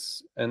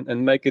practice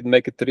and make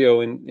it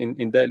real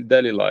in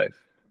daily life?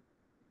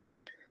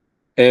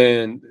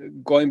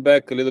 And going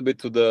back a little bit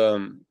to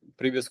the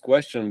previous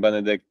question,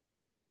 Benedict,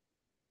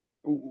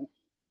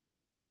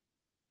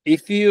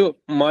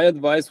 my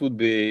advice would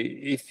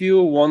be, if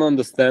you want to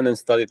understand and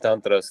study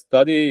Tantra,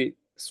 study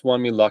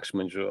Swami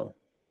Lakshmajoo.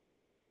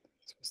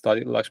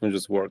 Study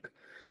Lakshmajoo's work,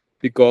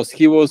 because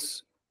he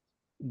was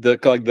the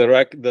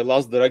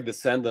last direct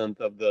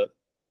descendant of the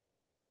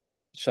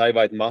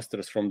Shaivite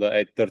masters from the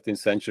 13th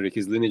century.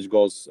 His lineage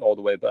goes all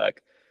the way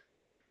back.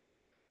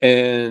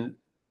 And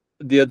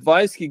the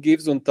advice he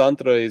gives on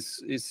Tantra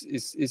is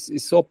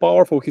so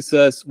powerful. He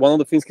says, one of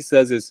the things he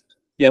says is,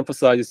 he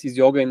emphasizes, is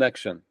yoga in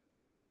action.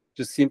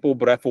 Just simple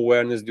breath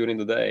awareness during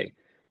the day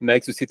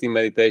makes you sitting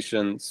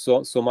meditation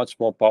so much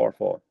more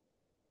powerful.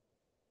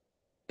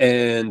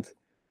 And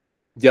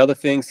the other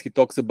things he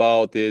talks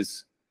about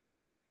is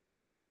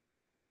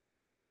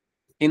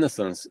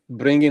innocence,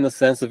 bringing a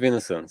sense of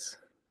innocence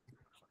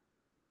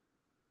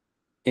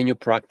in your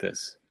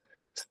practice.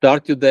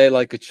 Start your day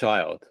like a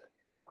child,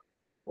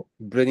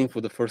 breathing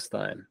for the first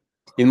time.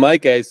 In my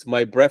case,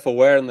 my breath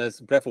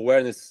awareness,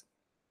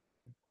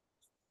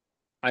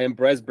 I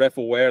embraced breath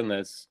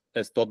awareness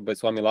as taught by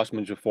Swami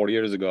Lakshmajoo 4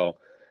 years ago.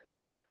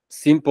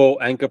 Simple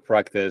anchor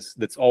practice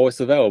that's always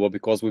available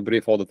because we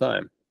breathe all the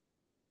time.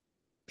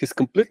 He's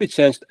completely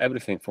changed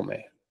everything for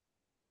me.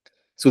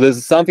 So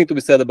there's something to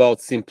be said about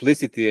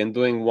simplicity and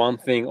doing one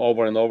thing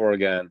over and over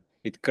again.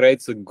 It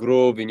creates a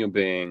groove in your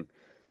being.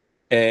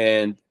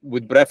 And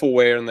with breath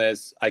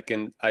awareness,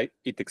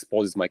 it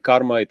exposes my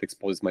karma, it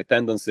exposes my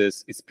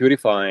tendencies, it's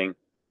purifying,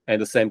 and at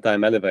the same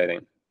time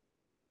elevating.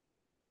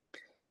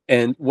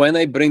 And when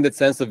I bring that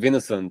sense of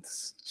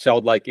innocence,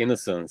 childlike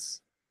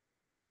innocence,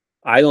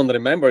 I don't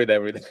remember it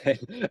every day.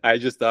 I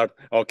just start,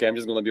 okay, I'm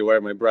just going to be aware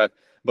of my breath.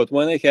 But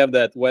when I have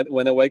that,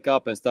 when I wake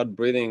up and start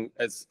breathing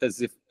as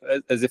if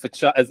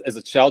as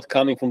a child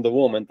coming from the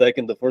womb and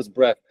taking the first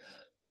breath,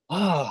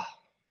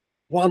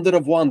 wonder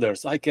of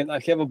wonders, I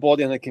have a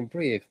body and I can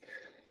breathe.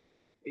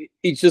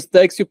 It just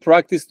takes you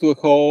practice to a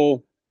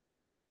whole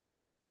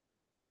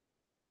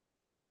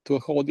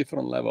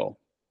different level.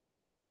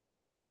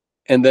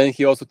 And then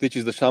he also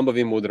teaches the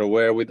Shambhavi mudra,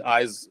 where with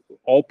eyes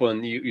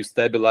open, you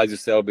stabilize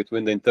yourself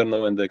between the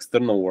internal and the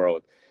external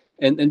world.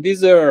 And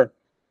these are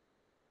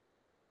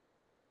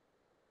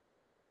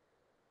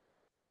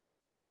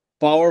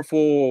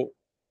powerful,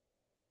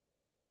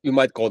 you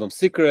might call them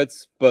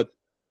secrets, but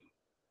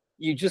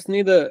you just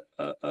need a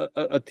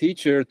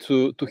teacher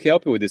to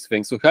help you with these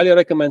things. So highly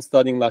recommend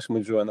studying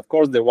Lakshmajoo. And of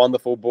course, there are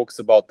wonderful books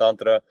about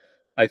Tantra.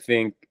 I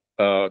think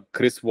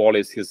Chris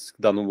Wallace has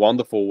done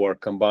wonderful work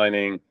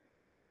combining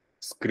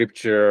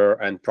scripture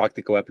and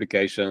practical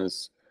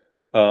applications.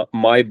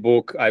 My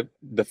book,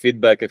 the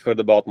feedback I've heard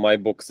about my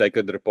book,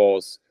 Sacred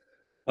Repose,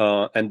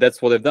 and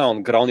that's what I've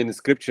done. Grounded in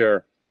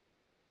scripture,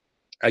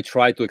 I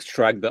try to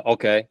extract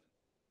okay,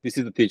 this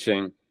is the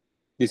teaching,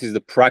 this is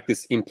the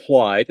practice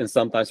implied, and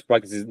sometimes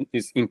practice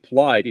is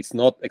implied. It's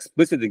not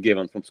explicitly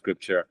given from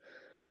scripture.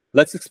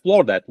 Let's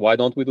explore that. Why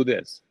don't we do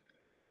this?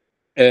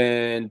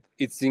 And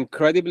it's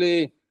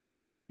incredibly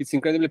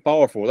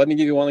powerful. Let me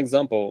give you one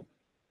example.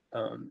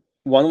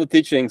 One of the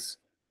teachings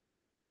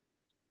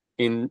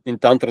in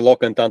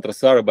TANTRALOKA and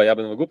TANTRA by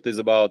Abhinavagupta is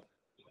about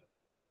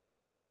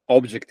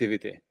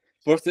objectivity.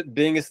 First,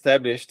 being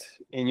established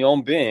in your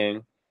own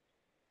being,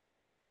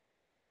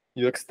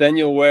 you extend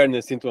your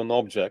awareness into an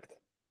object.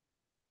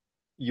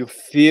 You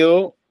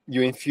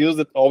infuse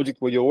that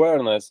object with your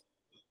awareness,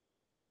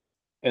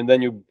 and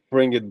then you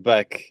bring it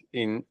back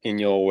in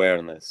your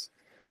awareness.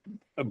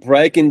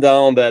 Breaking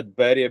down that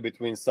barrier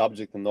between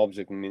subject and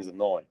object means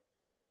knowing.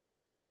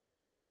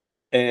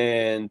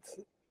 And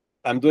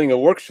I'm doing a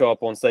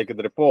workshop on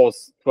Sacred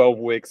Repose, 12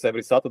 weeks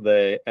every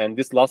Saturday, and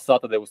this last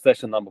Saturday was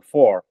session number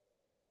 4.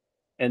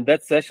 And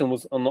that session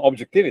was on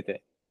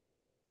objectivity.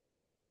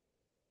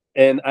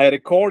 And I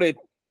recorded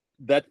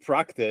that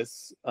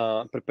practice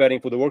preparing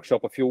for the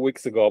workshop a few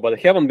weeks ago, but I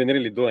haven't been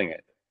really doing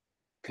it,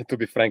 to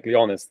be frankly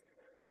honest.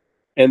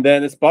 And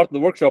then as part of the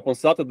workshop on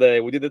Saturday,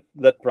 we did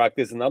that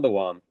practice, another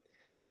one.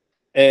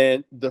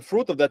 And the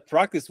fruit of that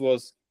practice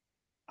was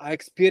I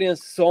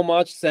experienced so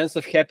much sense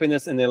of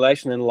happiness and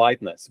elation and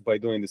lightness by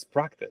doing this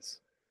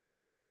practice.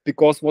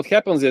 Because what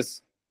happens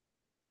is,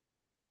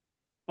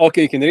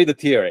 okay, you can read the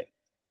theory,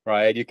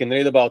 right? You can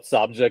read about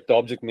subject,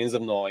 object, means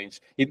of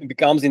knowledge. It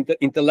becomes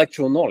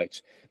intellectual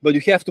knowledge, but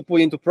you have to put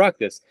it into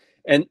practice.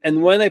 And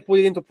when I put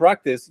it into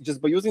practice,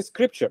 just by using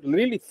scripture,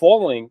 really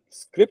following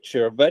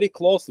scripture very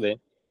closely,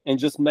 and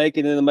just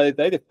making it a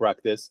meditative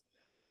practice,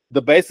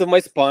 the base of my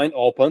spine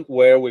opened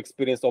where we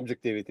experienced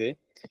objectivity.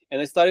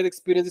 And I started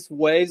experiencing these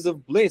waves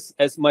of bliss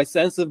as my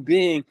sense of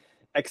being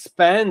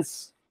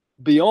expands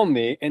beyond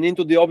me and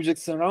into the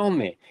objects around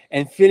me,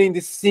 and feeling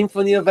this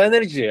symphony of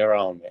energy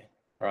around me,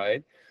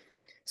 right?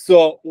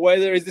 So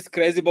whether it's this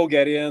crazy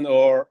Bulgarian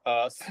or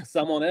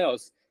someone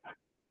else,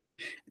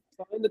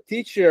 find a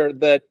teacher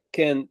that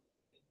can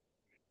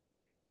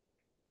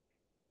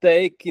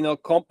take,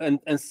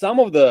 and some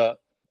of the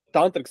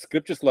tantric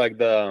scriptures like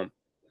the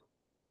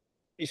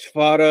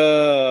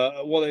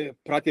Ishvara,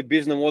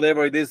 Pratyabhijna,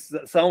 whatever it is,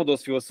 some of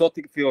those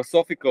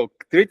philosophical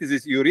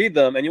treatises, you read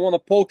them and you want to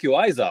poke your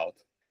eyes out.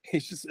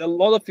 It's just a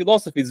lot of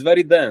philosophy. It's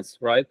very dense,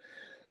 right?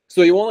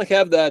 So you want to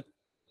have that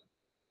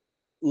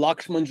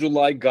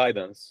Lakshmajoo-like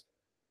guidance,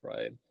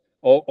 right?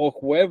 Or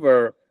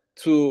whoever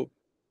to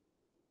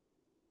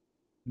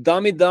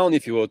dumb it down,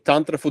 if you will,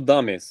 Tantra for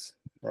dummies,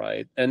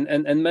 right?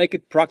 And make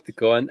it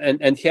practical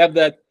and have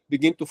that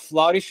begin to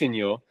flourish in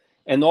you.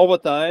 And over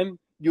time,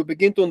 you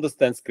begin to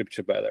understand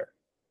scripture better.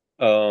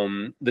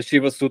 The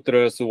Shiva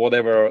Sutras, or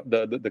whatever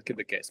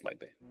the case might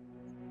be.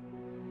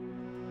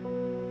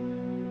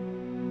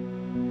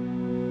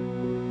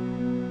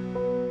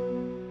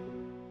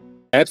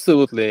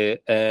 Absolutely.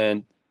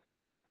 And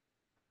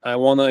I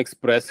want to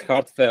express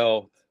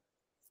heartfelt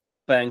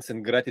thanks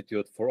and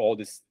gratitude for all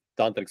these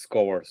tantric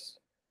scholars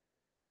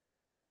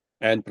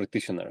and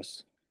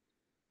practitioners.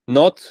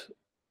 Not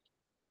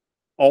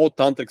all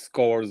tantric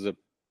scholars are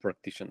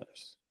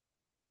practitioners,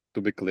 to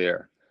be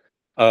clear.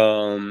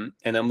 And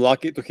I'm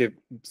lucky to have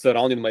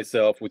surrounded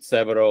myself with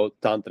several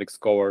tantric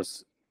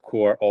scholars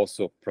who are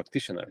also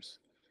practitioners.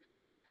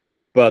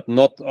 But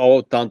not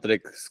all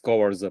tantric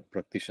scholars are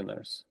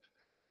practitioners.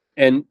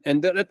 And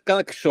that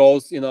kind of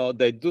shows,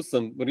 they do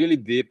some really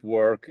deep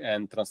work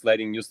and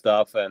translating new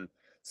stuff, and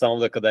some of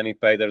the academic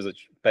papers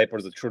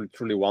are truly,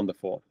 truly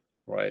wonderful,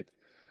 right?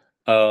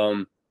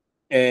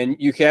 And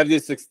you have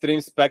this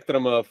extreme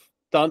spectrum of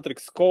tantric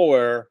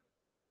scholar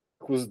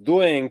who's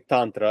doing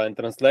Tantra and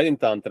translating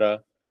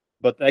Tantra,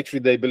 but actually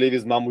they believe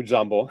is mambo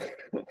jumbo,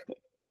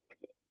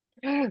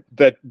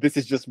 that this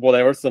is just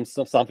whatever,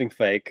 something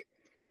fake,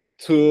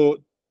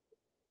 to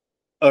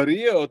a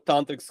real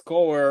tantric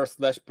scholar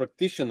 /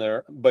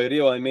 practitioner. By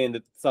real, I mean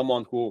that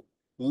someone who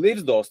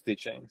lives those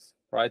teachings,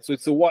 right? So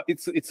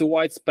it's a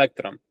wide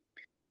spectrum.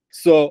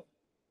 So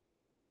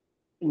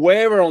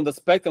wherever on the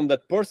spectrum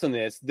that person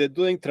is, they're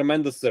doing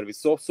tremendous service.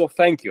 So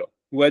thank you,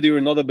 whether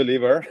you're not a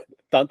believer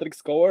tantric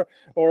scholar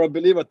or a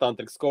believer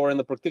tantric scholar and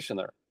a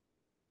practitioner.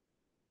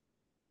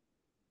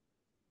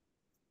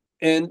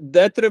 And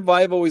that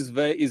revival is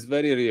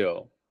very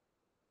real.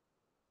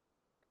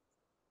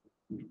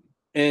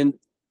 And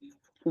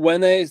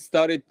when I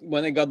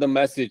got the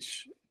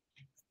message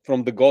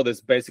from the goddess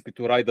basically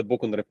to write the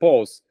book on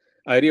Repose,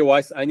 I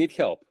realized I need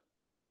help.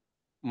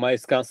 My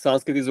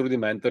Sanskrit is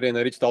rudimentary, and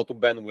I reached out to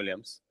Ben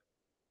Williams,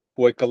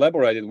 who I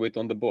collaborated with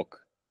on the book.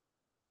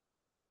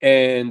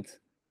 And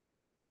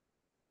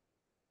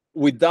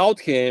without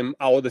him,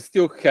 I would have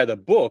still had a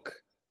book,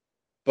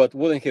 but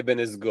wouldn't have been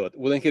as good,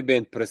 wouldn't have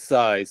been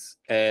precise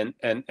and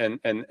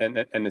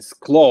as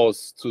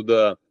close to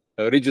the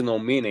original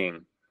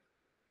meaning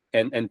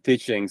and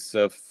teachings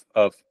of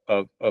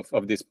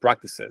these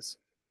practices.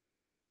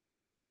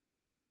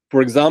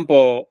 For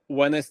example,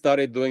 when I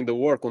started doing the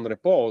work on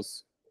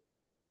Repose,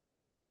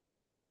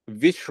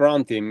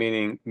 Vishranti,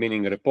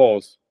 meaning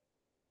repose,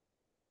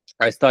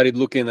 I started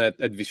looking at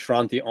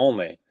Vishranti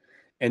only.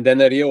 And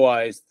then I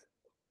realized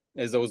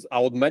as I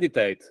would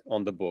meditate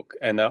on the book,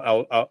 and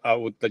I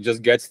would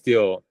just get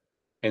still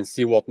and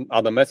see what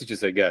other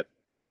messages I get.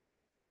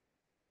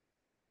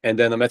 And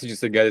then the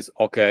messages I get is,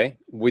 okay,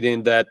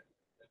 within that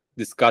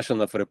discussion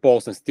of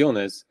repose and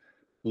stillness,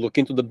 look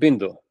into the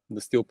bindu,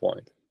 the still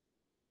point.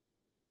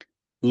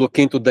 Look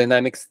into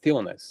dynamic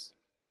stillness.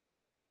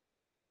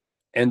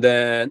 And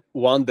then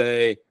one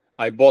day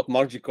I bought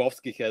Mark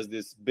Dyczkowski has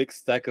this big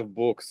stack of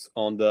books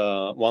on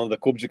one of the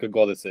Kubjika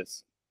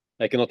goddesses.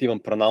 I cannot even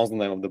pronounce the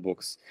name of the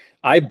books.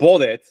 I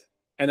bought it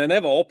and I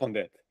never opened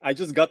it. I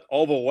just got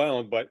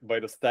overwhelmed by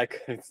the stack,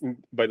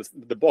 by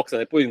the box,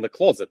 and I put it in the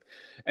closet.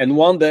 And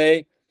one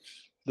day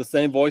the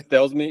same voice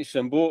tells me,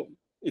 Shambhu,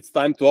 it's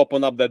time to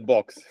open up that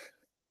box.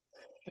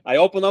 I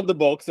open up the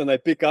box and I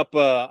pick up,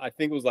 I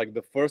think it was like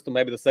the first or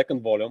maybe the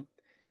second volume.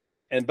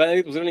 And then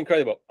it was really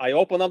incredible. I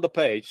open up the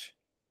page.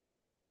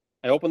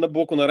 I open the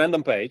book on a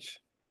random page.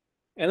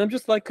 And I'm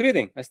just like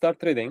reading. I start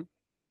reading.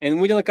 And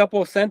within a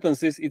couple of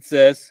sentences, it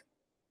says,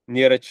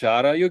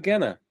 Nirachara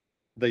Yogena,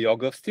 the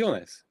yoga of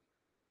stillness.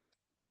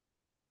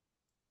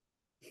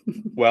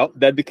 Well,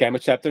 that became a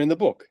chapter in the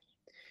book.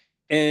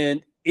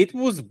 And it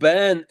was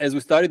Ben, as we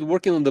started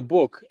working on the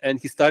book, and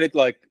he started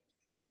like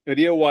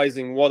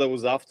realizing what I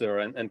was after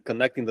and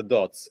connecting the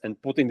dots and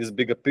putting this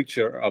bigger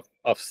picture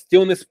of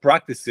stillness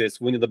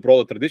practices within the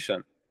broader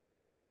tradition.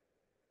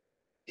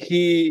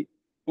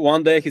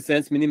 One day he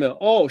sends me an email,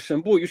 oh,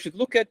 Shambhu, you should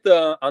look at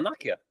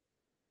Anakya.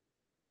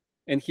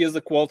 And here's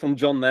a quote from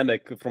John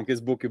Nemec from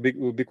his book,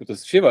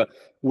 Ubiquitous Shiva,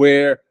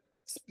 where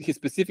he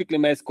specifically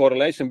makes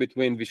correlation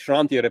between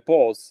Vishranti,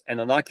 repose, and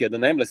Anakya, the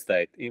nameless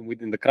state,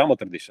 within the Krama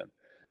tradition.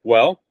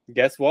 Well,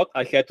 guess what?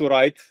 I had to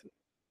write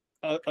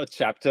a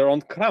chapter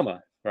on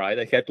Krama, right?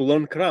 I had to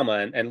learn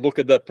Krama and look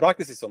at the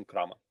practices on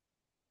Krama,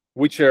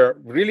 which are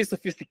really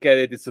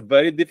sophisticated. It's a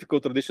very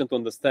difficult tradition to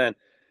understand.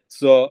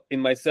 So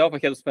in myself, I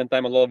had to spend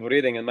time a lot of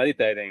reading and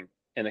meditating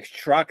and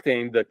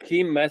extracting the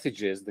key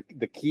messages,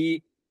 the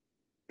key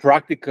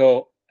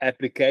practical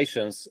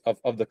applications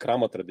of the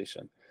Krama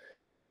tradition.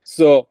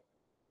 So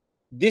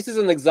this is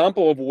an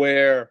example of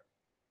where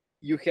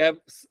you have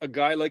a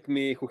guy like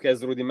me who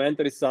has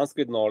rudimentary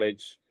Sanskrit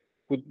knowledge,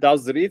 who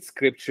does read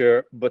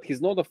scripture, but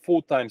he's not a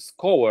full-time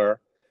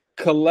scholar,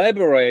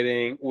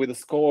 collaborating with a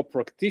scholar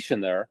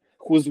practitioner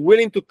who's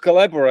willing to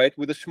collaborate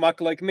with a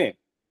schmuck like me,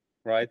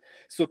 right?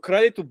 So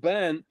credit to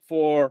Ben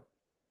for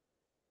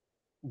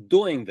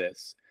doing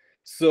this.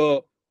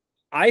 So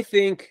I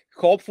think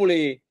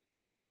hopefully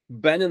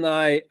Ben and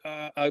I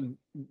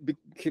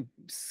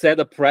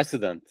set a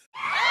precedent.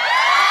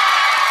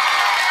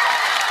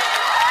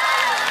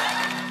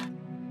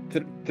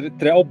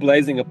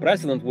 Trailblazing a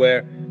precedent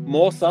where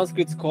more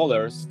Sanskrit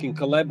scholars can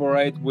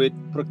collaborate with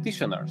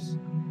practitioners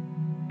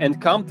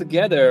and come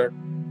together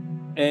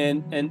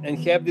and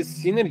have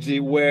this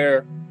synergy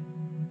where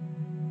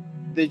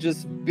they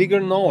just bigger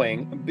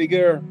knowing,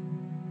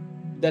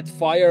 that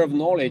fire of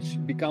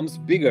knowledge becomes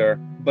bigger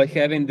by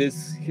having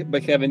this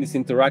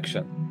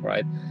interaction,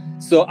 right?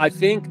 So I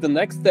think the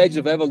next stage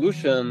of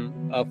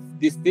evolution of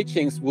these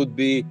teachings would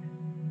be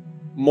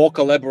more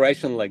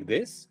collaboration like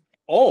this,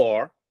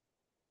 or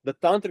the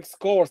tantric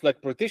scholars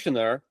like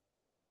practitioner,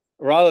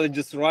 rather than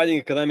just writing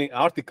academic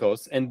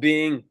articles and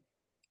being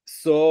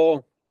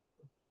so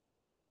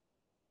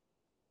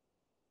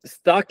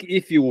stuck,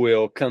 if you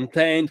will,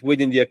 contained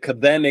within the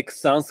academic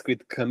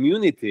Sanskrit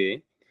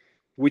community,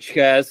 which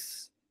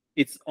has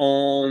its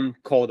own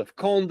code of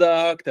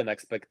conduct and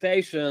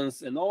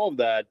expectations and all of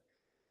that.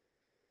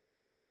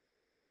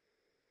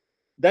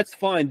 That's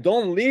fine.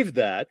 Don't leave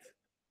that.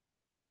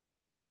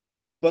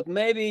 But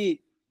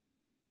maybe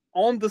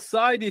on the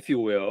side, if you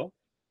will,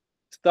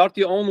 start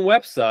your own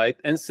website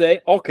and say,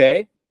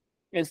 okay,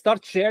 and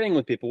start sharing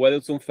with people, whether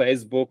it's on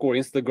Facebook or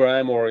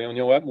Instagram or on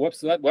your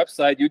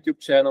website, YouTube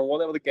channel,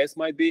 whatever the case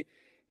might be.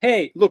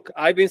 Hey, look,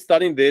 I've been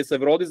studying this.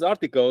 I've wrote these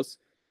articles.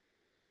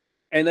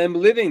 and I'm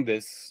living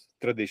this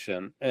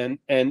tradition, and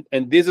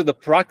these are the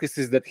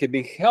practices that have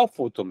been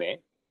helpful to me,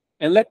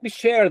 and let me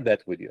share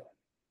that with you,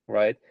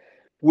 right?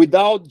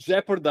 Without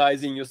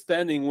jeopardizing your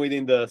standing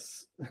within the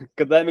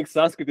academic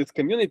Sanskritist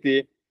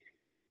community,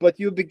 but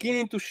you're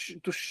beginning to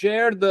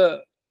share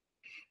the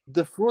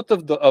fruit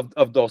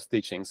of those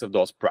teachings, of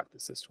those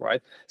practices,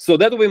 right? So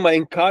that will be my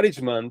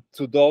encouragement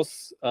to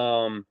those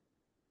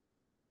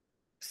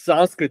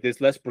Sanskritist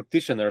less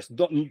practitioners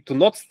to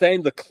not stay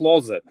in the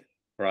closet,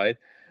 right?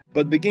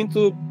 But begin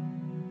to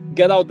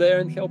get out there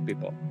and help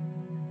people.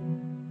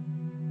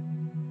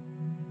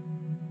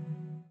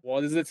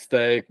 What is at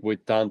stake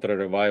with Tantra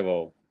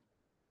revival?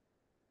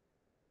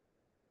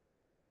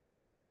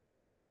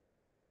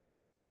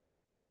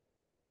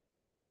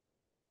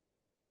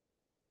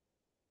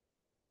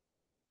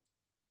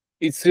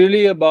 It's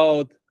really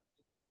about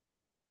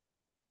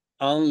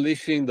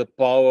unleashing the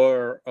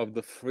power of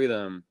the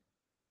freedom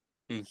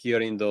in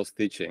hearing those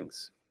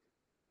teachings.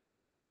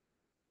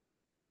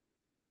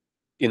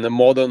 In a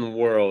modern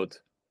world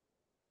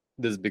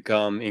that's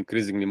become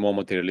increasingly more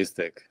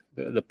materialistic,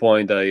 the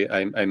point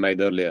I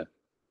made earlier.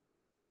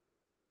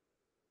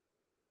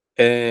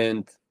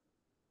 And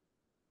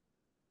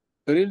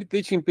really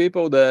teaching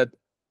people that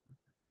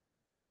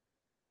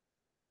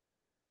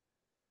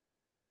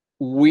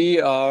we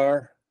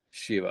are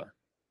Shiva.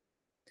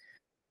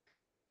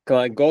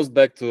 It goes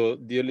back to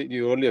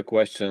your earlier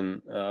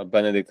question,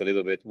 Benedict, a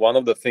little bit. One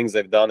of the things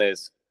I've done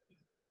is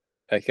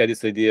I had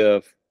this idea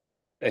of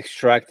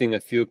extracting a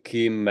few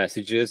key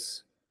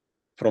messages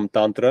from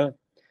Tantra,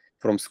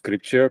 from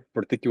scripture,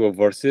 particular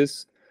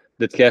verses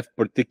that have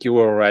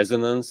particular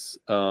resonance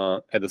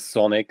at a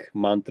sonic,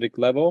 mantric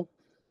level.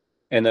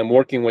 And I'm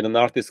working with an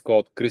artist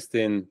called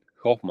Christine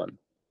Hoffman,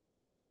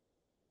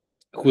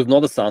 who's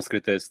not a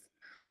Sanskritist.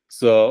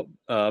 So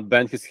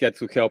Ben has had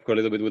to help her a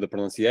little bit with the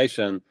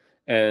pronunciation.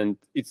 And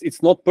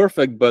it's not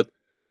perfect, but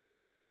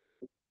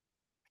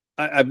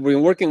I've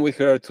been working with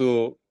her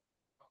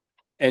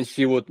and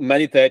she would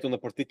meditate on a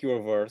particular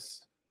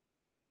verse,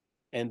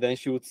 and then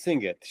she would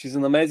sing it. She's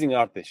an amazing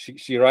artist.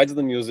 She writes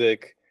the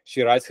music,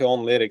 she writes her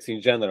own lyrics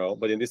in general,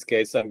 but in this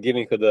case, I'm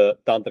giving her the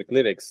tantric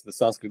lyrics, the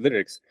Sanskrit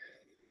lyrics.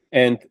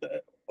 And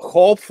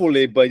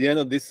hopefully by the end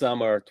of this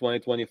summer,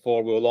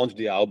 2024, we'll launch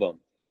the album.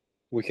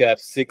 We have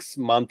 6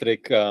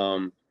 mantric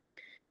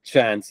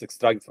chants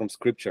extracted from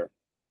scripture.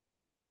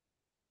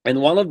 And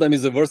one of them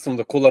is a verse from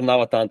the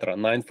Kularnava Tantra,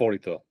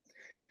 942.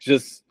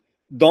 Just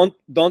don't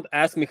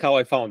ask me how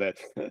I found it.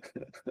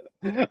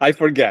 I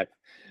forget.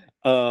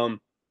 But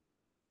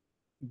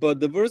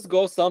the verse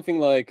goes something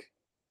like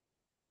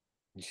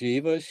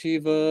Jiva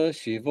Shiva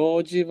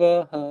Shivo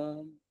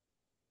jīvaḥ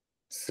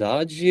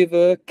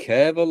sadāśiva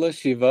kevalah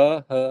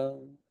śivaḥ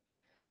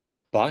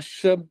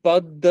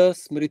pāśabaddhaḥ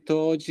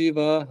smṛto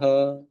jīvaḥ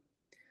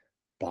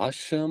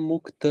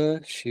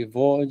pāśamuktaḥ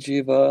śivo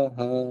jīvaḥ.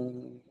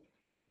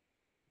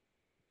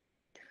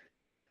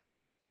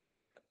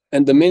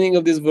 And the meaning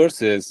of this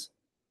verse is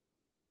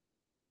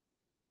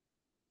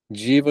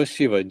Jiva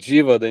Shiva,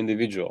 Jiva the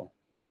individual.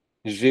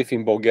 Živ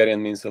in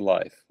Bulgarian means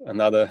alive.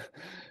 Another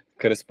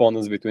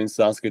correspondence between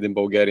Sanskrit and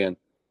Bulgarian.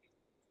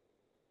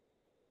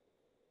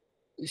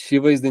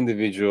 Shiva is the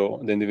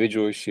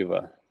individual is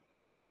Shiva.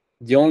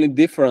 The only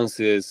difference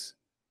is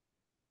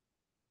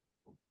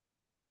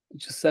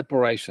just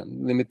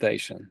separation,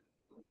 limitation,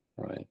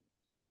 right?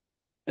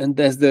 And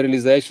that's the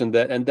realization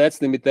that's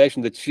the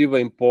limitation that Shiva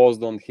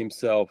imposed on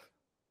himself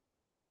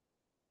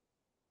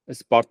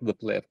as part of the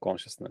play of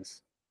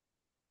consciousness.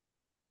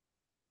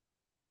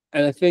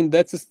 And I think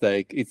that's a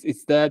stake.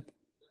 It's that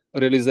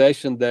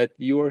realization that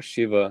you are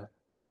Shiva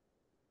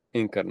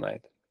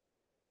incarnate.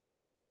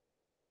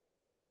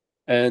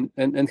 And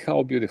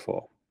how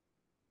beautiful.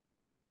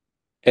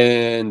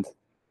 And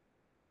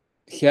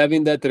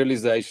having that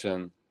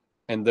realization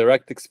and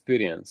direct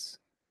experience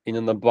in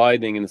an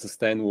abiding, in a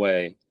sustained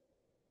way,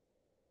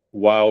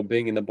 while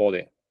being in the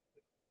body,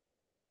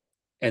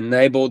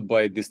 enabled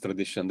by this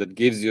tradition that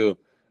gives you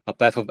a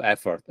path of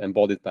effort,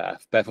 embodied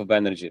path of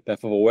energy,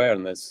 path of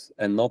awareness,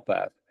 and no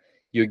path.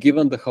 You're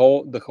given the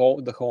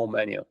whole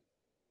menu.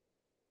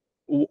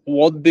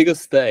 What bigger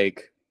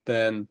stake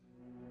than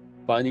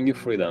finding your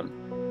freedom,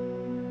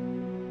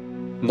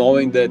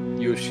 knowing that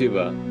you're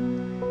Shiva?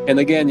 And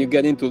again, you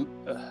get into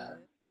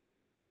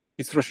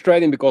it's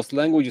frustrating because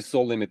language is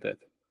so limited.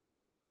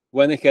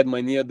 When I had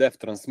my near-death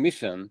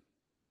transmission,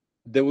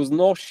 there was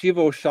no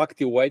Shiva or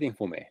Shakti waiting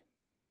for me.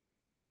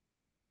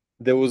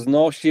 There was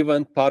no Shiva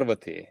and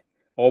Parvati,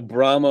 or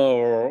Brahma,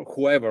 or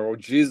whoever, or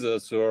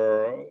Jesus,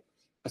 or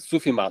a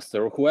Sufi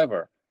master, or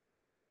whoever.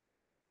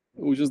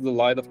 It was just the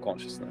light of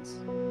consciousness.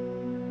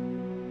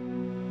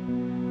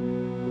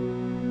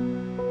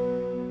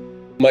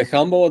 My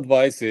humble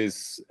advice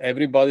is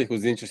everybody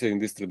who's interested in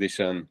this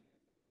tradition,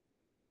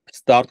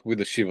 start with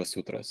the Shiva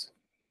Sutras.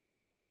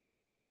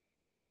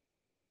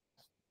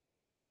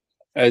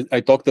 I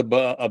talked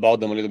about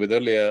them a little bit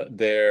earlier.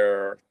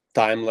 They're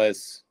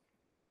timeless.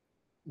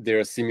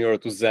 They're similar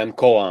to Zen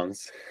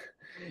koans.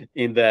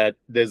 in that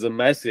there's a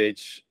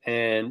message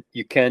and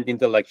you can't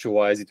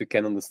intellectualize it, you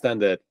can't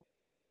understand it.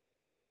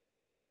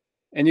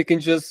 And you can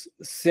just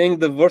sing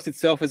the verse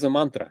itself as a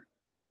mantra.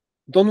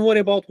 Don't worry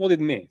about what it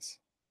means.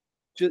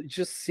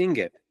 Just sing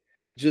it.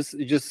 Just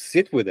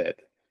sit with it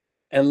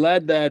and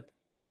let that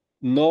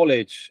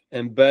knowledge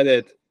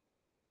embedded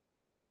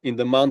in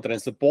the mantra,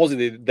 and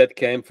supposedly that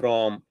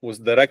was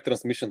direct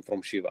transmission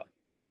from Shiva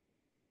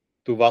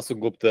to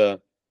Vasugupta,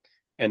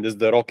 and there's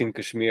the rock in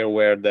Kashmir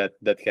where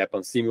that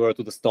happens, similar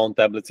to the stone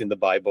tablets in the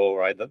Bible,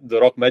 right? The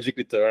rock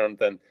magically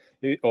turned,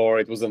 or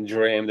it was a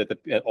dream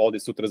that all the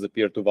sutras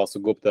appeared to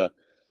Vasugupta.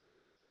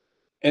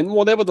 And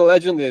whatever the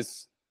legend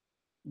is,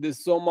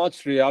 there's so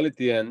much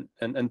reality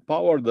and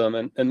power them.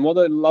 And what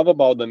I love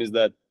about them is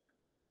that,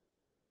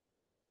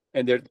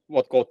 and they're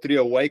what called 3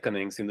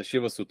 awakenings in the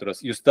Shiva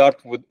Sutras. You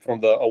start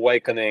from the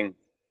awakening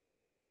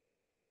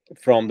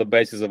from the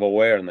basis of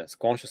awareness,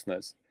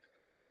 consciousness.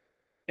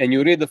 And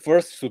you read the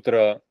first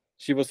sutra,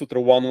 Shiva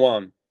Sutra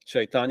 1.1,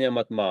 Chaitanya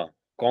Matma,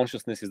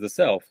 consciousness is the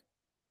self.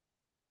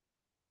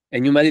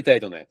 And you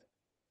meditate on it.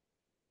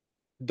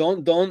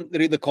 Don't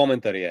read the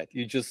commentary yet.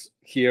 You just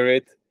hear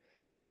it.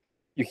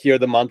 You hear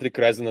the mantric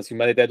resonance. You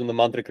meditate on the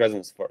mantric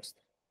resonance first.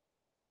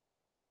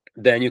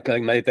 Then you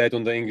can meditate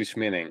on the English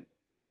meaning.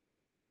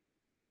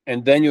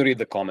 And then you read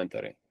the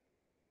commentary.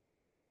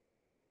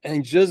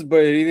 And just by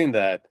reading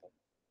that,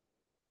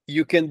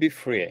 you can be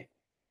free.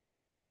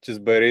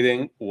 Just by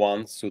reading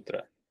one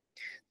sutra.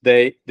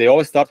 They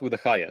always start with the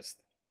highest.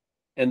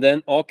 And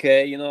then,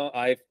 okay, you know,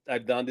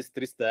 I've done these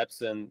 3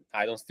 steps and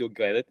I don't still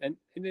get it. And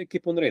you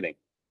keep on reading.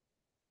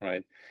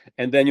 Right.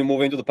 And then you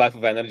move into the path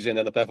of energy and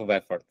then the path of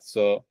effort.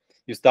 So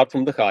you start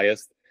from the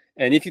highest.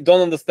 And if you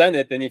don't understand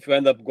it, and if you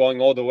end up going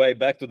all the way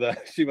back to the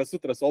Shiva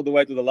Sutras, all the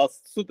way to the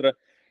last sutra,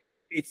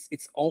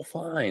 it's all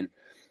fine.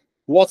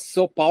 What's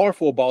so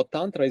powerful about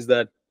Tantra is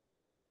that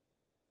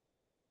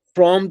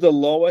from the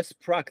lowest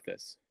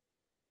practice,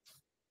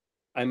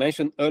 I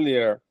mentioned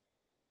earlier,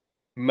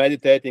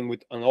 meditating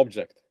with an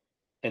object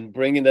and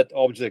bringing that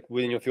object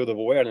within your field of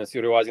awareness,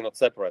 you're realizing not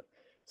separate.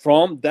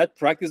 From that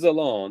practice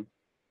alone,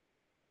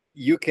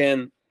 you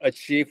can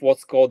achieve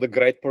what's called the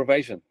great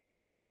pervasion.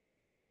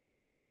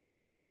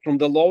 From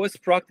the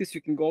lowest practice,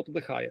 you can go to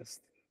the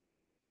highest.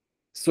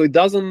 So it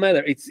doesn't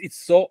matter. It's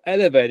so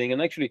elevating.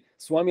 And actually,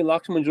 Swami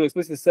Lakshmajoo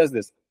explicitly says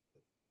this.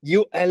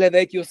 You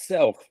elevate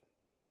yourself.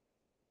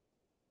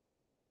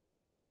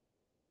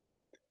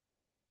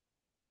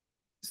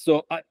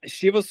 So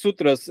Shiva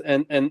Sutras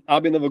and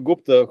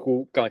Abhinavagupta,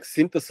 who kind of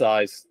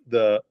synthesize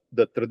the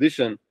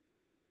tradition,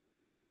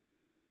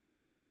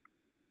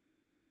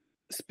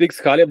 speaks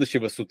highly of the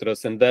Shiva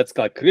Sutras, and that's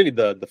like really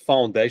the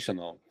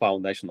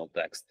foundational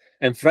text.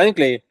 And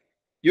frankly,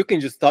 you can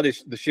just study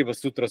the Shiva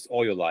Sutras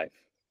all your life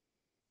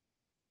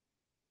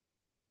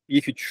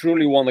if you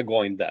truly want to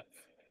go in depth.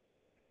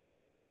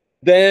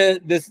 Then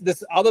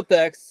this other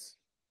texts,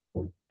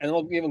 and I'm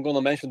not even going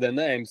to mention their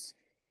names.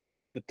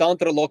 The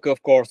TANTRＡLOKA,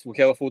 of course, we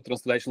have a full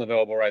translation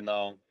available right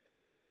now.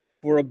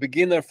 For a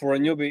beginner, for a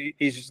newbie,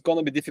 it's going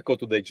to be difficult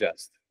to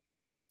digest.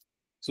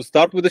 So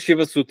start with the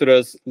Shiva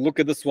Sutras, look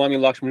at the Swami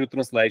Lakshmajoo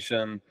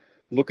translation,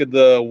 look at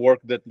the work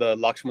that the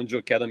Lakshmajoo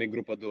Academy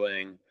group are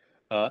doing.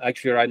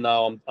 Actually, right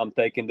now,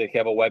 they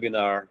have a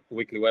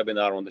weekly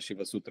webinar on the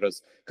Shiva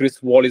Sutras.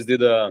 Chris Wallace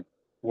did a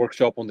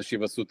workshop on the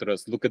Shiva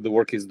Sutras. Look at the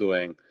work he's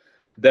doing.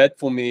 That,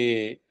 for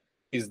me,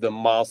 is the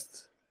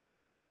most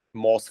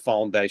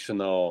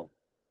foundational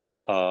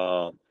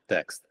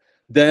text.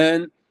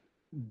 Then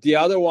the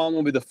other one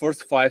will be the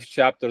first 5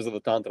 chapters of the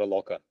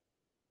TANTRALOKA.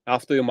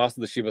 After you master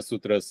the Shiva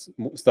Sutras,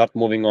 start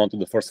moving on to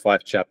the first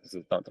 5 chapters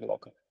of the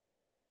TANTRALOKA.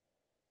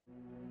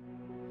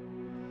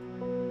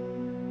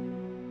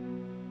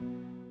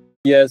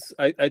 Yes,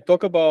 I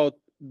talk about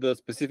the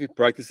specific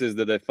practices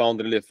that I found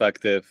really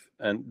effective,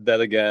 and that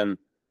again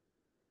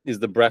is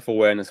the breath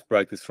awareness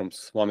practice from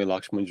Swami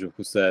Lakshmajoo,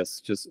 who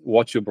says, just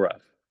watch your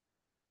breath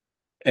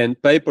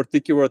and pay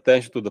particular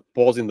attention to the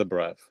pause in the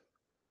breath.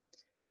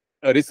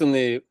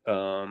 Recently,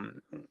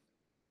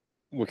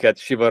 we had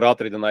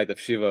Shivaratri, the night of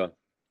Shiva,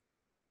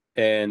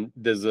 and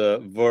there's a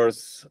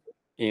verse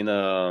in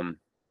a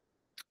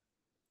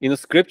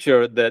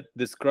scripture that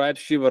describes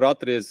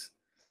Shivaratri as,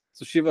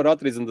 so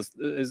Shivaratri is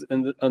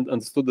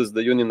understood as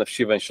the union of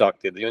Shiva and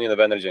Shakti, the union of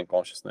energy and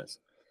consciousness.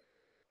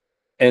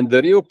 And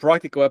the real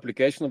practical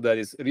application of that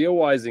is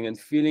realizing and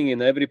feeling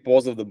in every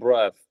pause of the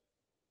breath,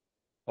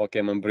 okay,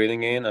 I'm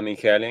breathing in, I'm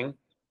inhaling,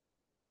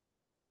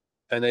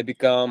 and I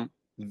become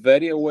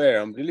very aware,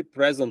 I'm really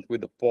present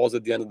with the pause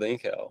at the end of the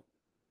inhale,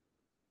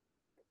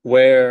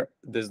 where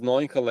there's no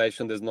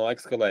inhalation, there's no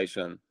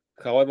exhalation.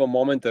 However,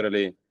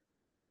 momentarily,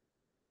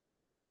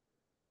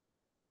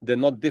 they're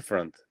not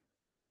different.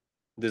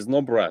 There's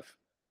no breath.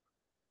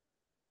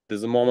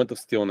 There's a moment of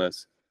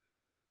stillness,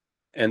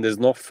 and there's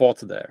no thought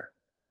there.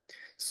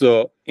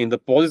 So in the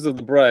pauses of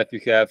the breath, you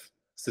have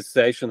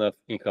cessation of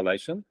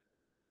inhalation,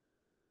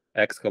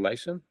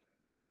 exhalation,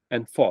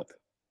 and thought.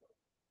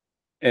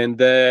 And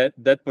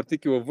that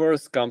particular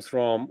verse comes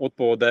from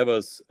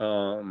Utpaladeva's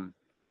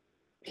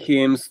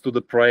hymns to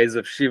the praise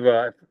of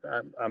Shiva.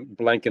 I'm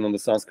blanking on the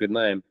Sanskrit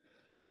name.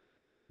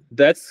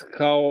 That's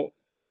how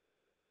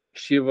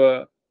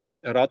Shiva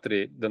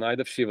Ratri, the night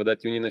of Shiva,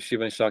 that union of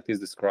Shiva and Shakti, is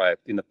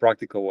described in a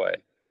practical way.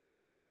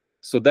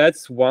 So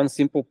that's one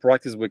simple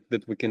practice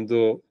that we can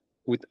do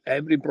with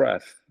every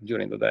breath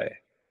during the day.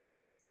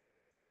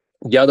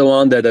 The other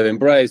one that I've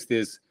embraced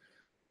is,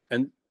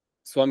 and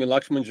Swami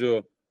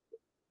Lakshmajoo,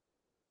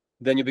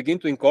 then you begin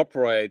to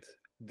incorporate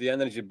the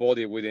energy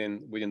body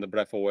within the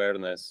breath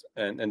awareness.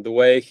 And the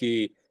way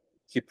he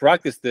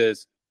practiced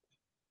this,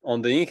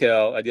 on the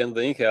inhale, at the end of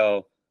the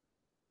inhale,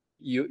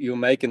 you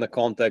make in a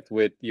contact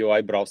with your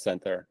eyebrow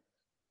center.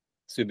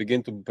 So you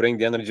begin to bring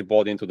the energy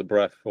body into the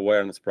breath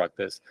awareness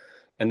practice.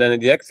 And then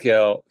in the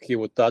exhale, he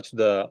would touch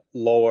the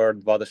lower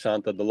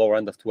Dvadashanta, the lower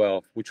end of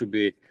 12, which would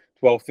be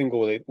 12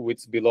 finger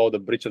widths below the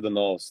bridge of the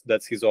nose.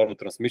 That's his oral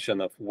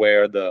transmission of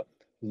where the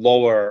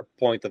lower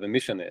point of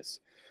emission is.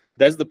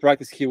 That's the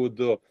practice he would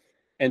do.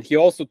 And he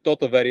also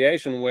taught a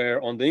variation where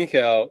on the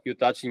inhale, you're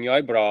touching your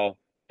eyebrow,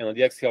 and on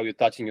the exhale, you're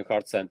touching your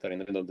heart center in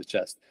the middle of the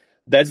chest.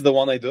 That's the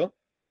one I do,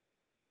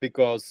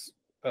 because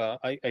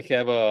I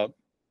have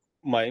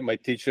my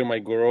teacher, my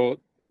guru,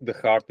 the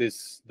heart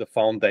is the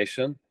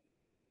foundation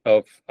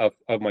of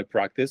my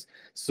practice.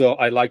 So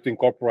I like to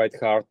incorporate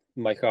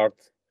my heart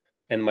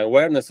and my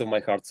awareness of my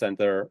heart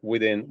center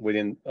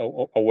within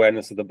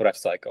awareness of the breath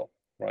cycle,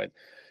 right?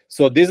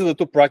 So these are the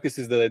two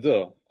practices that I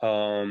do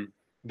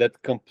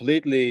that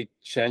completely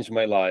changed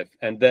my life.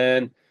 And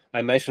then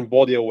I mentioned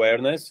body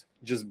awareness,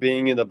 just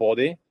being in the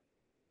body,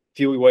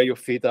 feel where your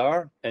feet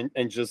are,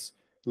 and just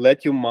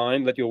let your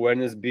mind, let your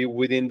awareness be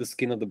within the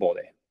skin of the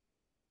body.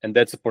 And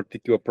that's a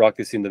particular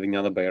practice in the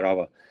Vijnana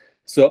Bhairava.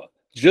 So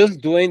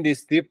just doing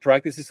these three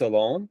practices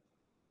alone,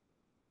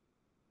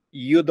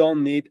 you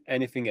don't need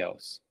anything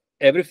else.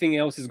 Everything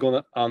else is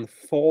going to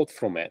unfold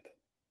from it.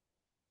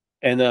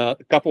 And a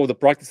couple of the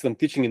practices I'm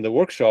teaching in the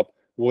workshop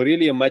were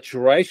really a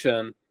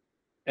maturation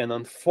and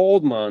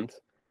unfoldment.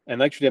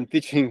 And actually, I'm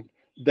teaching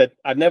that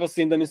I've never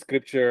seen them in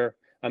scripture.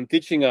 I'm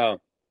teaching a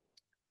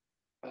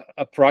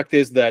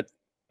practice that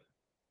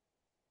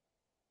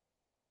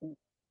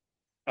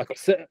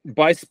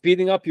by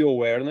speeding up your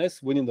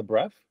awareness within the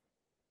breath,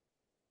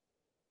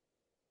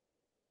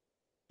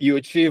 you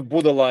achieve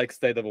Buddha-like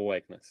state of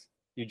awakeness.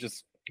 You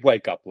just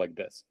wake up like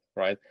this,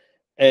 right?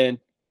 And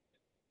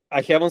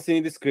I haven't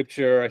seen the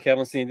scripture. I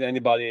haven't seen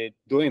anybody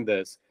doing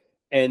this.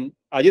 And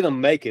I didn't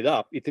make it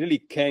up. It really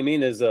came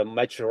in as a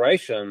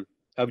maturation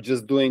of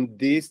just doing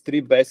these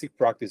three basic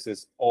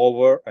practices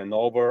over and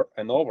over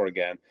and over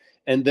again.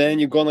 And then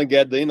you're going to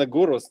get the inner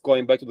gurus,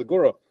 going back to the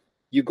guru.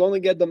 You're going to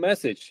get the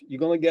message. You're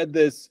going to get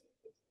this,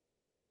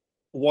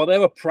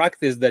 whatever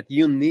practice that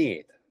you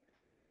need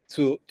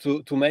to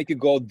make you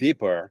go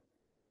deeper,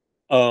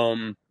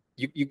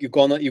 you're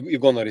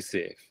gonna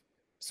receive.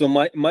 So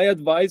my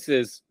advice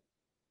is,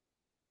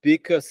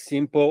 pick a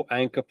simple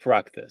anchor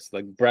practice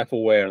like breath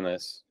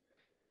awareness,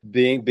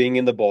 being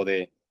in the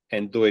body,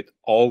 and do it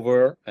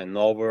over and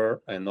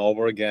over and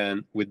over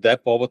again with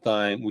depth over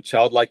time, with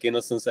childlike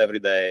innocence every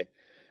day,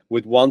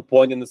 with one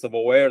pointedness of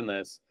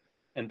awareness,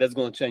 and that's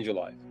going to change your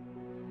life.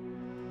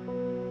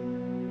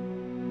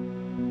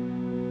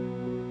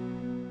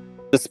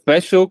 The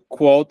special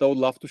quote I would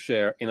love to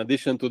share, in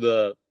addition to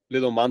the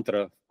little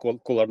mantra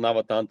called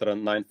Kularnava Tantra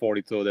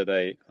 942 that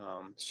I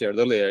shared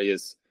earlier,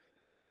 is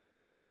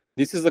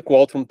this is a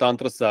quote from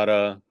Tantra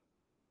Sara.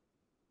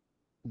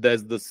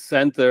 That's the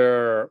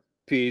center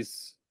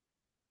piece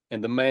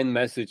and the main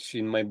message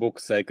in my book,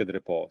 Sacred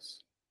Repose.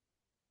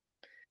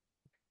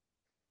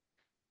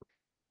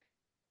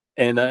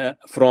 And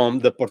from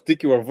the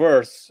particular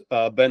verse,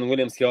 Ben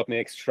Williams helped me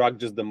extract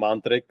just the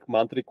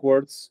mantric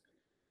words.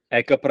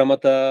 Eka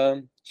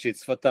Pramata,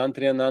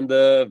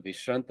 Chitsvatantriyananda,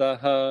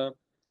 Vishrantaha.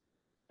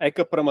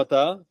 Eka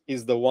Pramata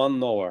is the one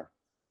knower.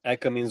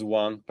 Eka means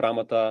one.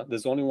 Pramata,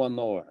 there's only one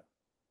knower.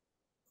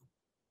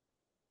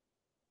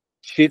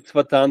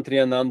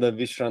 Chitsvatantriyananda,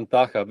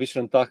 Vishrantaha.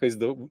 Vishrantaha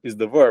is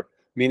the verb,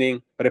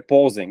 meaning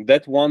reposing.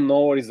 That one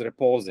knower is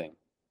reposing.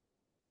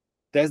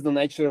 That's the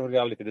nature of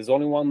reality. There's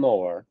only one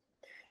knower,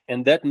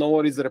 and that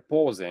knower is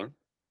reposing.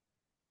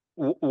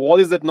 What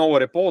is that knower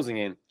reposing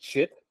in?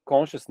 Chit,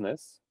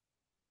 consciousness,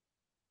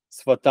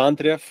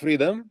 Svatantriya,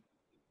 freedom,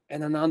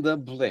 and Ananda,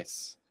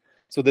 bliss.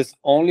 So there's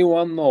only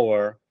one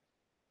knower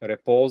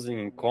reposing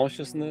in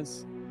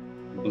consciousness,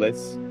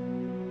 bliss,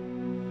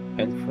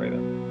 and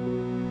freedom.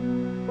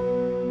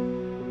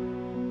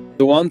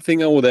 The one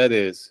thing I would add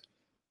is,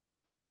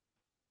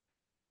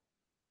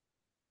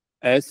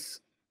 as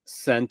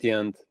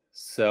sentient,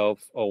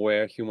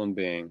 self-aware human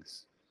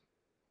beings,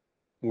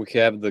 we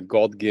have the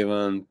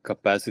God-given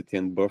capacity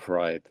and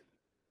birthright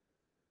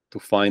to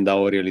find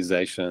our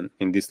realization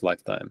in this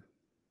lifetime.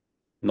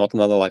 Not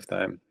another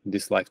lifetime,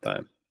 this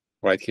lifetime,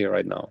 right here,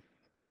 right now.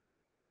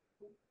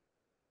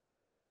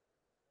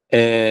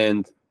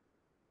 And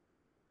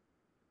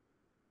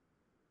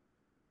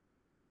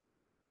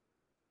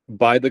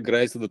by the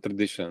grace of the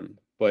tradition,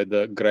 by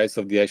the grace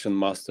of the Asian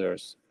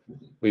masters,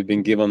 we've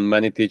been given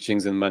many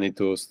teachings and many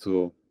tools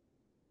to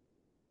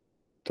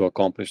to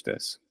accomplish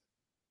this.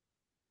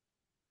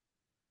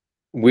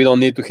 We don't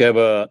need to have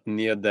a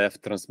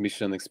near-death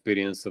transmission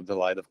experience of the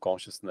light of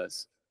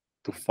consciousness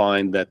to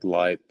find that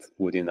light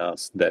within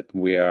us, that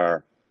we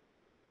are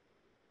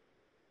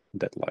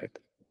that light.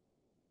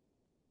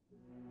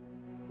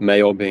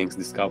 May all beings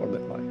discover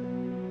that light,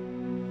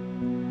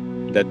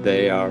 that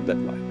they are that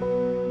light.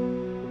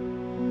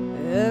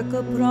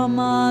 Eka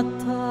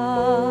pramata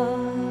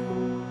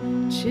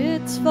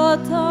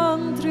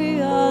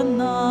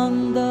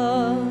chitsvatantriyananda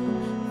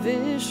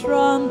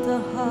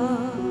vishrantaha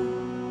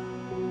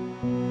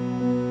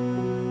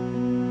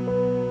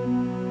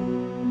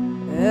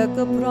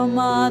Eka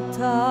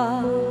pramata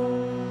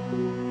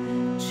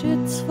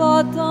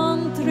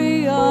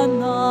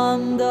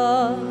chitsvatantriyananda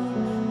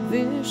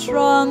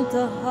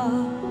vishrantaha